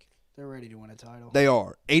 this week. They're ready to win a title. They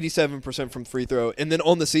are. 87% from free throw. And then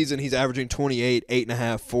on the season, he's averaging 28, 8.5,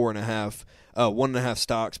 4.5, 1.5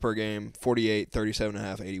 stocks per game, 48,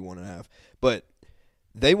 37.5, 81.5. But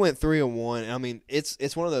they went 3-1. I mean,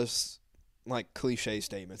 it's one of those like cliche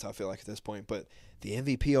statements, I feel like, at this point. But the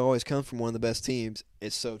MVP always comes from one of the best teams.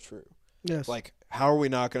 It's so true. Yes. Like, how are we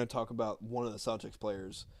not going to talk about one of the Celtics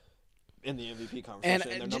players in the MVP conversation?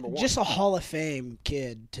 And they're number 1. Just a Hall of Fame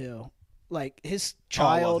kid, too. Like, his I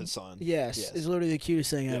child, love his son. yes, is literally the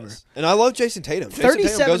cutest thing ever. And I love Jason Tatum. Jason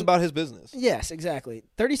Tatum goes about his business. Yes, exactly.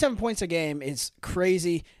 37 points a game is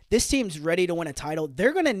crazy. This team's ready to win a title.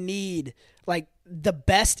 They're going to need, like, the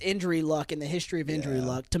best injury luck in the history of injury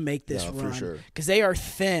luck to make this run. For sure. Because they are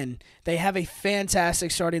thin. They have a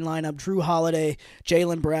fantastic starting lineup. Drew Holiday,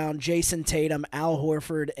 Jaylen Brown, Jason Tatum, Al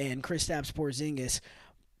Horford, and Kristaps Porzingis.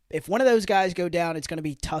 If one of those guys go down, it's going to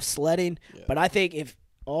be tough sledding. Yeah. But I think if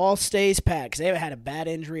all stays packed, because they haven't had a bad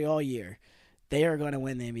injury all year, they are going to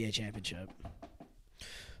win the NBA championship.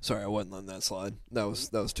 Sorry, I wasn't letting that slide. That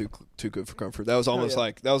was too good for comfort. That was almost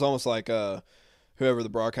like whoever the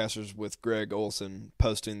broadcasters with Greg Olson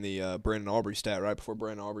posting the Brandon Aubrey stat right before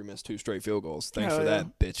Brandon Aubrey missed 2 straight field goals. Thanks for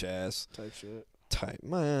that, bitch ass. Type shit.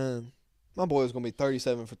 Man. My boy is going to be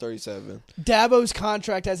 37 for 37. Dabo's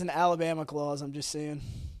contract has an Alabama clause, I'm just saying.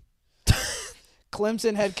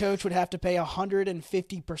 Clemson head coach would have to pay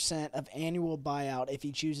 150% of annual buyout if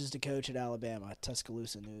he chooses to coach at Alabama.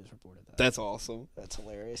 Tuscaloosa News reported that. That's awesome. That's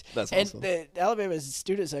hilarious. That's awesome. And the Alabama's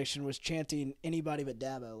student section was chanting anybody but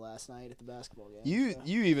Dabo last night at the basketball game.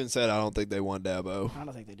 You even said I don't think they won Dabo. I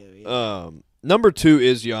don't think they do either. Number 2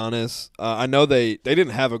 is Giannis. I know they didn't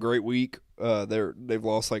have a great week. They've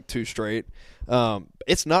lost like 2 straight.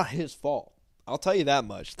 It's not his fault. I'll tell you that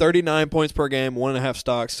much. 39 points per game, 1.5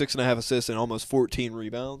 stocks, 6.5 assists, and almost 14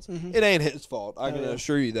 rebounds. Mm-hmm. It ain't his fault. I can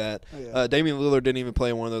assure you that. Damian Lillard didn't even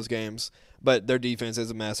play in one of those games, but their defense is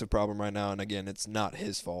a massive problem right now, and again, it's not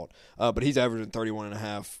his fault. But he's averaging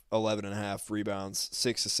 31.5, 11.5 rebounds,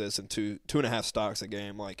 6 assists, and 2.5 stocks a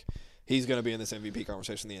game. Like, he's going to be in this MVP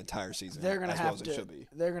conversation the entire season. They're going to have to.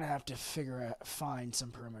 They're going to have to find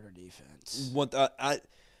some perimeter defense.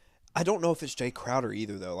 I don't know if it's Jay Crowder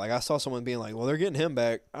either, though. Like, I saw someone being like, well, they're getting him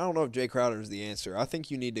back. I don't know if Jay Crowder is the answer. I think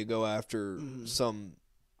you need to go after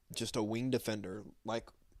just a wing defender like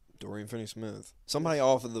Dorian Finney-Smith. Somebody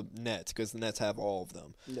off of the Nets, because the Nets have all of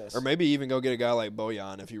them. Yes. Or maybe even go get a guy like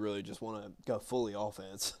Bojan if you really just want to go fully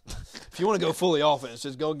offense. If you want to go fully offense,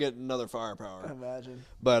 just go get another firepower. Imagine.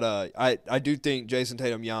 But I do think Jason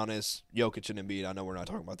Tatum, Giannis, Jokic, and Embiid, I know we're not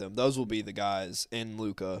talking about them, those will be the guys in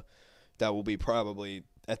Luka that will be probably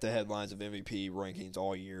at the headlines of MVP rankings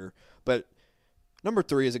all year. But number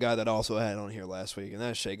 3 is a guy that I also had on here last week, and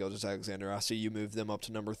that's Shai Gilgeous-Alexander. I see you moved them up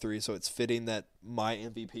to number 3, so it's fitting that my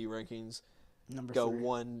MVP rankings go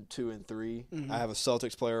 1, 2, and 3. Mm-hmm. I have a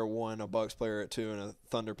Celtics player at 1, a Bucks player at 2, and a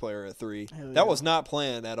Thunder player at 3. That was not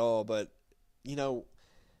planned at all, but, you know,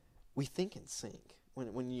 we think in sync.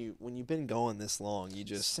 When you've been going this long, you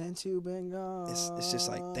just... Since you've been gone... It's just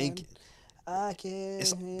like thinking. I can't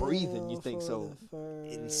it's breathing. You think so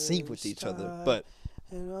in sync with each other, but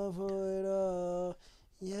yeah.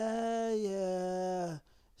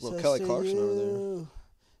 Little Kelly Clarkson over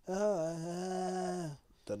there.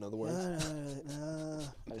 Doesn't know the words.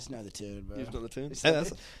 I just know the tune, bro. You just know the tune? Just Hey,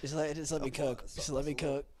 let me cook. Just let me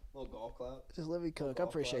cook. Little golf clap. Just let me cook. I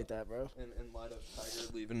appreciate that, bro. And light up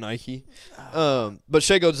Tiger leaving Nike. But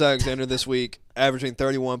Shai Gilgeous-Alexander this week, averaging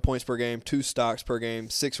 31 points per game, 2 stocks per game,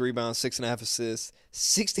 6 rebounds, 6.5 assists,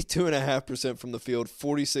 62.5% from the field,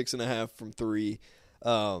 46.5 from 3.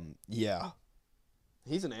 Yeah.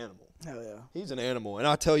 He's an animal. Hell yeah. He's an animal. And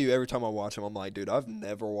I tell you, every time I watch him, I'm like, dude, I've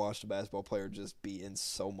never watched a basketball player just be in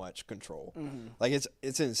so much control. Mm-hmm. Like,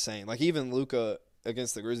 it's insane. Like, even Luka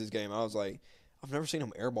against the Grizzlies game, I was like, I've never seen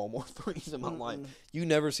him airball more threes in my life. You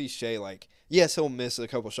never see Shai, like, yes, he'll miss a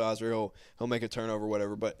couple shots or he'll make a turnover,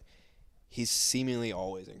 whatever, but he's seemingly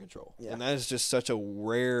always in control. Yeah. And that is just such a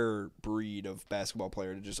rare breed of basketball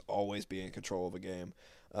player to just always be in control of a game.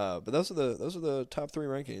 But those are the top 3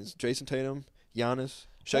 rankings. Jason Tatum, Giannis,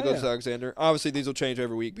 Shai Gilgeous-Alexander. Obviously, these will change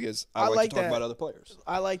every week because I like to talk about other players.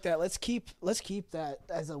 I like that. Let's keep that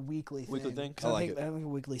as a weekly thing. Weekly thing? I think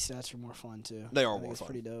weekly stats are more fun, too. They are more fun. It's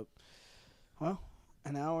pretty dope. Well,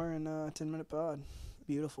 an hour and 10-minute pod.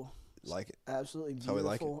 Beautiful. Like it. Absolutely beautiful. How we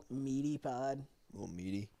like it. Meaty pod. A little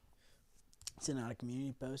meaty. Send out a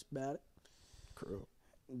community post about it. Cool.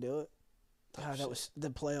 Do it. God,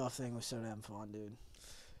 the playoff thing was so damn fun, dude.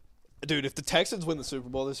 Dude, if the Texans win the Super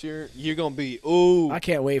Bowl this year, you're gonna be ooh. I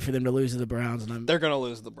can't wait for them to lose to the Browns, and they're gonna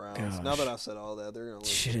lose to the Browns. Gosh. Now that I've said all that, they're gonna lose.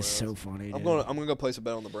 Shit to the is Browns. so funny. I'm dude. gonna go place a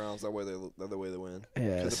bet on the Browns. That way they win.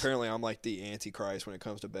 Yeah. Because apparently I'm like the Antichrist when it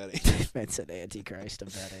comes to betting. That's an Antichrist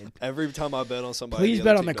of betting. Every time I bet on somebody, Please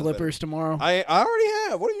bet on the Clippers tomorrow. I already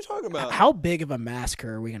have. What are you talking about? How big of a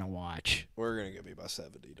massacre are we gonna watch? We're gonna get beat by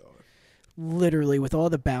 70, dog. Literally, with all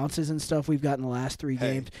the bounces and stuff we've got in the last 3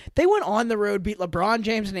 games. They went on the road, beat LeBron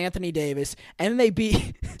James and Anthony Davis, and then they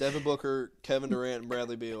beat Devin Booker, Kevin Durant, and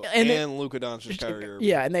Bradley Beal, and Luka Doncic, Kyrie Irving.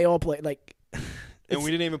 Yeah, and they all played like. And we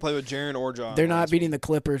didn't even play with Jaren or John. They're not beating the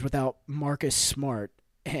Clippers without Marcus Smart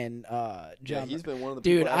and John. Yeah, he's been one of the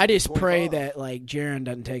dude. people I just 25. pray that like Jaren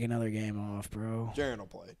doesn't take another game off, bro. Jaren will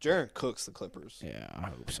play. Jaren cooks the Clippers. Yeah, I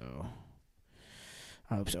hope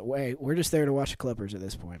so. Wait, we're just there to watch the Clippers at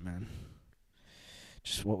this point, man.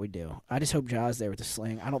 Just what we do. I just hope Ja's there with the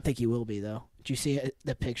sling. I don't think he will be, though. Did you see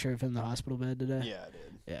the picture of him in the hospital bed today? Yeah, I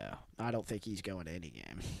did. Yeah. I don't think he's going to any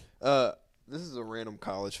game. This is a random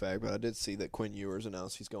college fact, but I did see that Quinn Ewers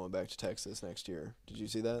announced he's going back to Texas next year. Did you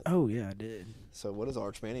see that? Oh, yeah, I did. So what does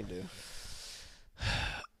Arch Manning do?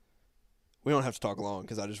 We don't have to talk long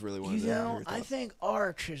because I just really wanted to hear your thoughts. I think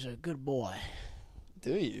Arch is a good boy.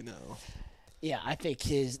 Do you know? Yeah, I think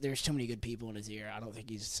there's too many good people in his ear. I don't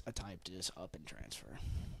think he's a type to just up and transfer.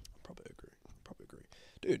 Probably agree.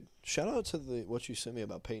 Dude, shout out to what you sent me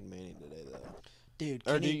about Peyton Manning today, though. Dude,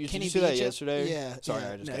 did you see that yesterday? Yeah. Sorry,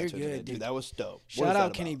 I just got to it. Dude, that was dope. Shout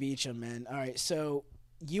out Kenny Beecham, man. All right, so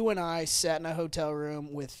you and I sat in a hotel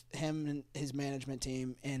room with him and his management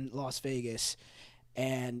team in Las Vegas,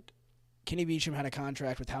 and Kenny Beecham had a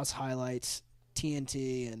contract with House Highlights,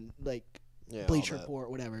 TNT, and Bleacher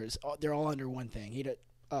Report, whatever. They're all under one thing. He had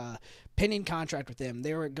a pending contract with them.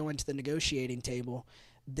 They were going to the negotiating table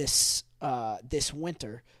this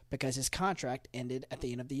winter because his contract ended at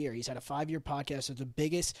the end of the year. He's had a 5-year podcast.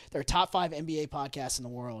 They're top 5 NBA podcasts in the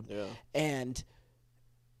world. Yeah. And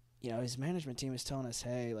his management team is telling us,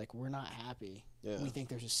 hey, we're not happy. Yeah. We think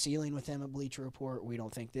there's a ceiling with him at Bleacher Report. We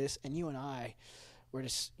don't think this. And you and I, we're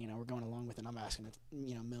just, we're going along with it. I'm asking,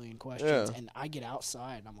 a million questions. Yeah. And I get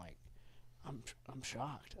outside and I'm like, I'm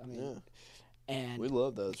shocked. I mean, and we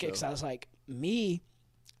love those. Because I was like,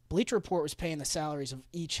 Bleacher Report was paying the salaries of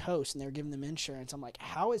each host, and they were giving them insurance. I'm like,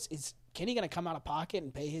 how is Kenny going to come out of pocket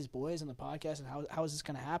and pay his boys on the podcast, and how is this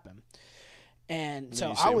going to happen? And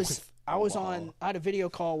so I had a video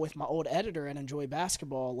call with my old editor at Enjoy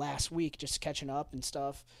Basketball last week, just catching up and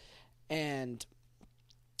stuff, and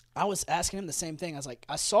I was asking him the same thing. I was like,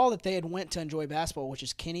 I saw that they had went to Enjoy Basketball, which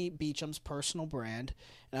is Kenny Beecham's personal brand,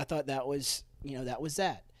 and I thought that was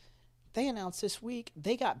that. They announced this week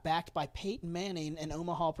they got backed by Peyton Manning and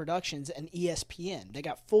Omaha Productions and ESPN. They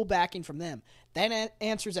got full backing from them. That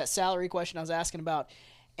answers that salary question I was asking about.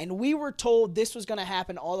 And we were told this was going to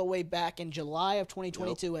happen all the way back in July of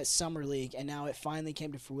 2022 at Summer League, and now it finally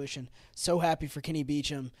came to fruition. So happy for Kenny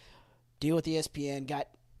Beecham. Deal with ESPN. Got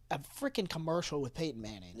a freaking commercial with Peyton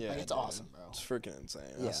Manning. Yeah, it's awesome, bro. It's freaking insane.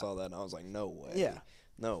 Yeah. I saw that and I was like, no way. Yeah.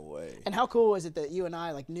 No way. And how cool was it that you and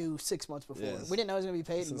I knew 6 months before? Yes. We didn't know it was going to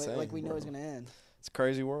be Peyton, Insane, but we knew it was bro. going to end. It's a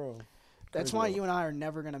crazy world. That's why you and I are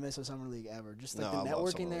never going to miss a summer league ever. Just like No, the I love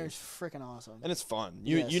networking summer there league. is freaking awesome. And it's fun.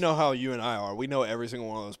 Yes. You know how you and I are. We know every single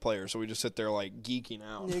one of those players, so we just sit there like geeking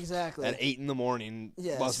out. Exactly. At 8 a.m,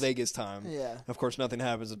 Yes. Las Vegas time. Yeah. Of course, nothing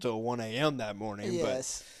happens until 1 a.m. that morning.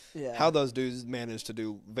 Yes. But Yeah. how those dudes manage to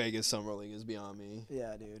do Vegas Summer League is beyond me.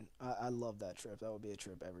 Yeah, dude. I love that trip. That would be a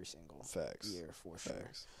trip every single year for sure.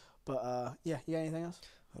 Facts. But, yeah, you got anything else?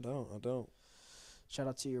 I don't. Shout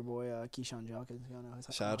out to your boy, Keyshawn Jenkins.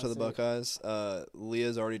 Shout out to the Buckeyes.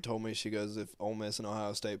 Leah's already told me, she goes, if Ole Miss and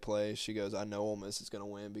Ohio State play, she goes, I know Ole Miss is going to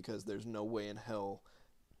win because there's no way in hell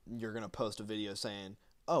you're going to post a video saying,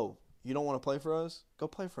 oh, you don't want to play for us? Go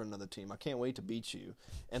play for another team. I can't wait to beat you,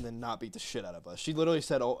 and then not beat the shit out of us. She literally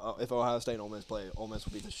said, if Ohio State and Ole Miss play, Ole Miss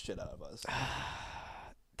will beat the shit out of us.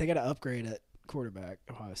 They got to upgrade at quarterback.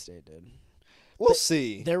 Ohio State did. We'll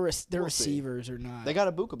see. Their receivers are not. They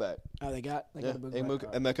got Ibuka back. Oh, they got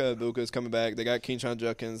Ibuka back. Emeka Ibuka is coming back. They got Keyshawn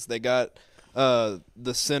Jenkins. They got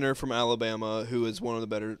the center from Alabama, who is one of the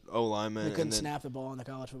better O linemen. They couldn't snap the ball in the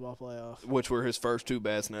college football playoff, which were his first 2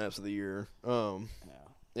 bad snaps of the year. I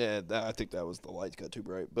think that was the lights got too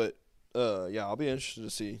bright. But I'll be interested to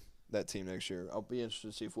see that team next year. I'll be interested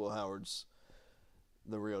to see if Will Howard's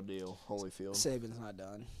the real deal. Holyfield. Saban's not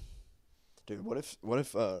done. Dude, what if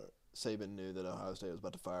Saban knew that Ohio State was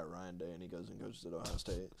about to fire Ryan Day and he goes and coaches at Ohio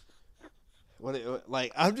State?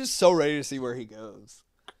 I'm just so ready to see where he goes.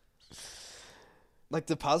 Like,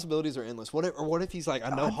 the possibilities are endless. What if he's like, I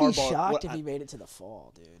know Harbaugh. I'd be shocked if he made it to the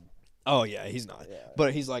fall, dude. Oh, yeah, he's not. Yeah.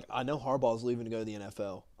 But he's like, I know Harbaugh's leaving to go to the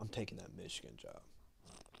NFL. I'm taking that Michigan job.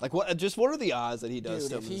 Like, what are the odds that he does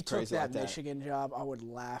dude, something if he took crazy that like that? Michigan job, I would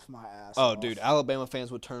laugh my ass Oh, off. dude, Alabama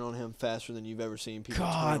fans would turn on him faster than you've ever seen people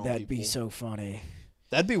turn on that'd people. be so funny.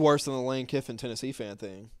 That'd be worse than the Lane Kiffin Tennessee fan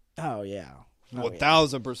thing. Oh, yeah.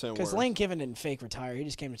 1,000% worse. Because Lane Kiffin didn't fake retire. He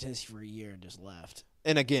just came to Tennessee for a year and just left.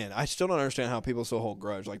 And again, I still don't understand how people still hold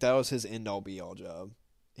grudge. Like, that was his end-all, be-all job.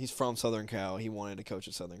 He's from Southern Cal. He wanted to coach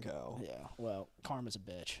at Southern Cal. Yeah, well, karma's a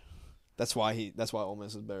bitch. That's why Ole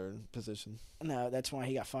Miss is better in position. No, that's why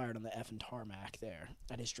he got fired on the effing tarmac there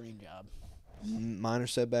at his dream job. Minor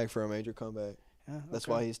setback for a major comeback. Yeah, okay. That's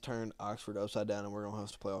why he's turned Oxford upside down, and we're gonna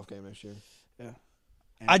host a playoff game next year. Yeah.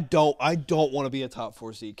 I don't want to be a top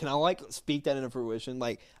 4 seed. Can I speak that into fruition?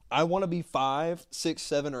 Like, I want to be 5, 6,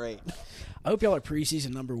 7, or 8. I hope y'all are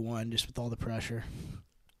preseason number 1, just with all the pressure.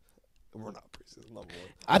 We're not preseason number 1.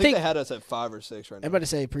 I think they had us at 5 or 6 right now. I'm about to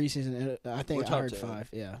say preseason. I think We're I heard top 10. 5.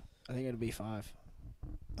 Yeah, I think it'll be 5.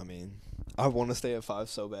 I mean, I want to stay at 5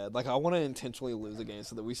 so bad. Like, I want to intentionally lose a game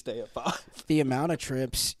so that we stay at 5. The amount of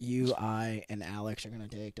trips you, I, and Alex are going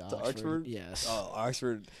to take to Oxford. Yes. Oh,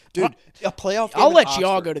 Oxford. Dude, a playoff game I'll in let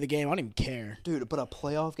y'all Oxford. go to the game. I don't even care. Dude, but a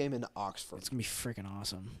playoff game in Oxford. It's going to be freaking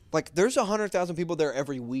awesome. Like, there's 100,000 people there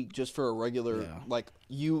every week just for a regular,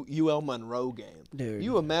 UL Monroe game. Dude.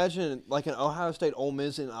 You imagine, like, an Ohio State Ole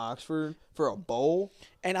Miss in Oxford for a bowl?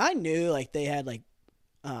 And I knew, they had,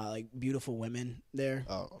 beautiful women there.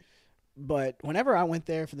 Oh. But whenever I went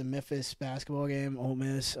there for the Memphis basketball game, Ole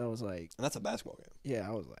Miss, I was like... And that's a basketball game. Yeah,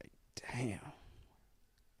 I was like, damn.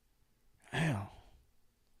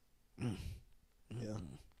 Mm. Yeah.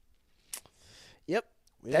 Yep.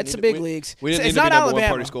 That's the big leagues. We didn't It's need to not be number one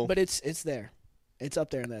Alabama, party school. but it's there. It's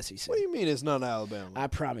up there in the SEC. What do you mean it's not Alabama? I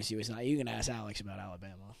promise you it's not. You can ask Alex about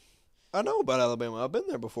Alabama. I know about Alabama. I've been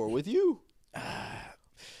there before with you.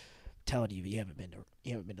 Telling you haven't been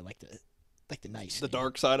to like the nice The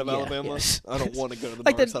dark side of Alabama? Yes. I don't want to go to the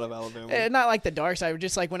Like dark side of Alabama. Not like the dark side, but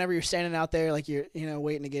just like whenever you're standing out there, like you're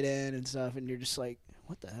waiting to get in and stuff, and you're just like,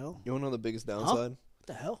 what the hell? You want to know the biggest downside? What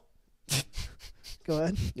the hell? Go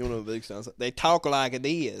ahead. You want to know the biggest downside? They talk like it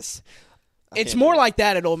is. It's more like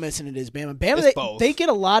that at Ole Miss than it is Bama. Bama, they get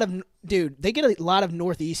a lot of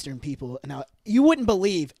Northeastern people. Now, you wouldn't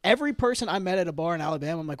believe every person I met at a bar in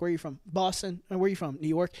Alabama. I'm like, where are you from? Boston. And where are you from? New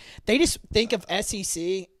York. They just think of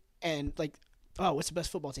SEC and like, oh, what's the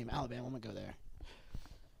best football team? Alabama. I'm gonna go there.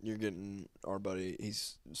 You're getting our buddy.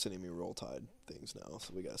 He's sending me Roll Tide things now,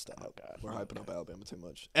 so we gotta stop. Oh, God. We're hyping up Alabama too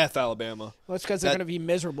much. F Alabama. Well, it's because they're gonna be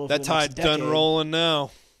miserable. That for the next tide's decade. done rolling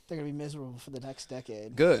now. They're gonna be miserable for the next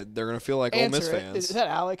decade. Good. They're gonna feel like Ole Miss Answer it. fans. Is that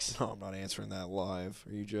Alex? No, I'm not answering that live.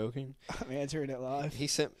 Are you joking? I'm answering it live. He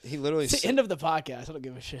literally. It's the end of the podcast. I don't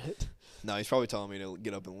give a shit. No, he's probably telling me to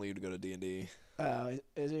get up and leave to go to D&D.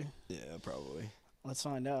 Is he? Yeah, probably. Let's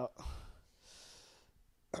find out.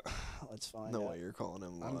 Let's find out. No way you're calling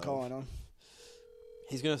him live. I'm calling him.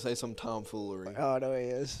 He's gonna say some tomfoolery. Oh, no, he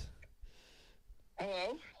is.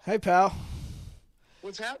 Hello? Hey, pal.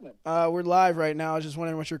 What's happening? We're live right now. I was just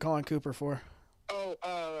wondering what you're calling Cooper for.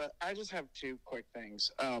 Oh, I just have two quick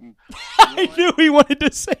things. I knew he wanted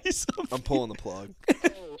to say something. I'm pulling the plug.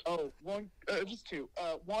 Oh, Just two.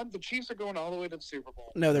 One, the Chiefs are going all the way to the Super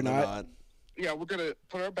Bowl. No, they're not. Yeah, we're gonna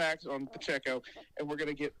put our backs on Pacheco, and we're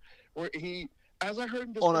gonna get. As I heard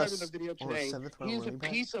him On describe a- in the video on a today, seventh round he is a running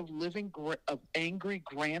back? piece of of angry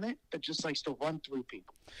granite that just likes to run through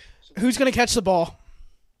people. So Who's going to catch the ball?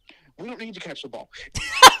 we don't need to catch the ball.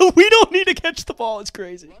 We don't need to catch the ball. It's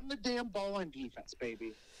crazy. Run the damn ball on defense,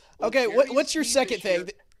 baby. Okay, Very what's your speed second this year.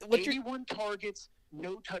 thing? What's your 81 targets,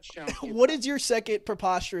 no touchdowns. what is your second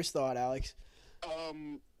preposterous thought, Alex?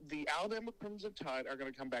 The Alabama Crimson Tide are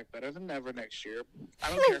going to come back better than ever next year. I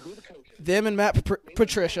don't care who the coach is. Them and Matt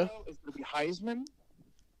Patricia. Milroe is going to be Heisman.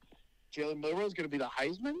 Jalen Milroe is going to be the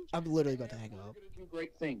Heisman. I'm literally about to hang We're up. going to do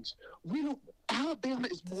great things. Alabama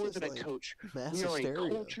is more is than a like coach. mass We are hysteria. a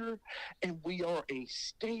culture, and we are a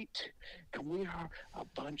state, and we are a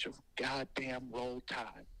bunch of goddamn roll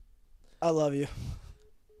tide. I love you.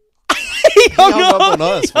 He hung up on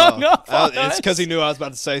us. He hung up on It's us. because he knew I was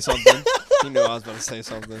about to say something. He knew I was about to say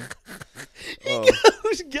something. Oh.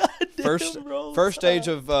 Those goddamn rolls First stage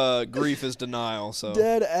of grief is denial. So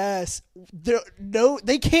dead ass.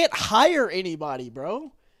 They can't hire anybody,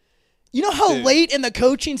 bro. You know how Dude. late in the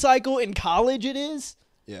coaching cycle in college it is?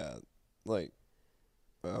 yeah, like,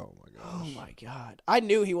 oh my gosh. Oh my god! I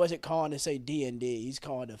knew he wasn't calling to say D&D. He's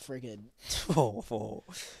calling to friggin' Oh.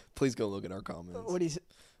 Please go look at our comments. what he's.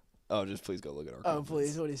 Oh, just please go look at our Oh comments.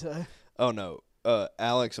 please, what he say? Oh no.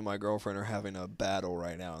 Alex and my girlfriend are having a battle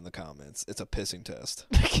right now in the comments. It's a pissing test.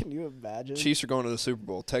 Can you imagine? Chiefs are going to the Super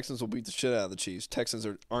Bowl. Texans will beat the shit out of the Chiefs. Texans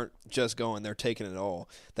aren't just going; they're taking it all.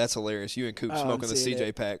 That's hilarious. You and Coop Oh, I'm smoking the seeing CJ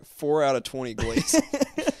it. pack. 4 out of 20 glaze.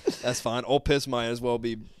 That's fine. Ole Piss might as well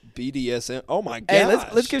be BDSM. Oh my god! Hey,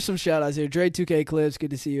 let's give some shout outs here. Dre 2K Clips, good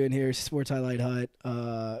to see you in here. Sports Highlight Hut,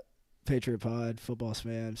 Patriot Pod, Football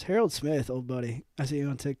Spams. Harold Smith, old buddy. I see you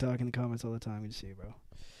on TikTok in the comments all the time. Good to see you, bro.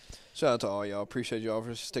 Shout out to all y'all. Appreciate y'all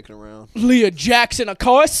for sticking around. Leah Jackson, of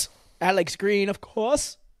course. Alex Green, of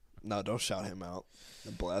course. No, don't shout him out.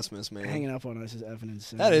 The blasphemous man. Hanging up on us is effing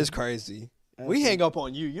insane. That is crazy. We That's- hang up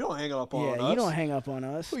on you. You don't hang up on us. Yeah, you don't hang up on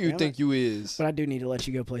us. Who you Damn think it. you is? But I do need to let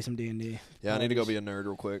you go play some D&D. Yeah, I need to go be a nerd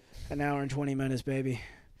real quick. An hour and 20 minutes, baby.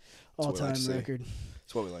 what we All-time like to see. record.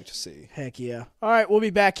 That's what we like to see. Heck yeah. All right, we'll be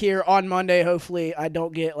back here on Monday. Hopefully I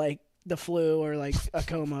don't get, like, the flu or, like, a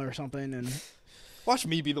coma or something. And Watch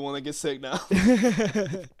me be the one that gets sick now.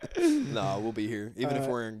 No, we'll be here, even if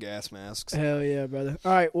we're wearing gas masks. Hell yeah, brother.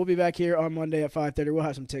 All right, we'll be back here on Monday at 5:30. We'll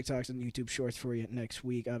have some TikToks and YouTube shorts for you next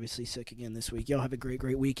week. Obviously sick again this week. Y'all have a great,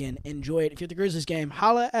 great weekend. Enjoy it. If you're at the Grizzlies game,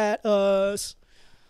 holla at us.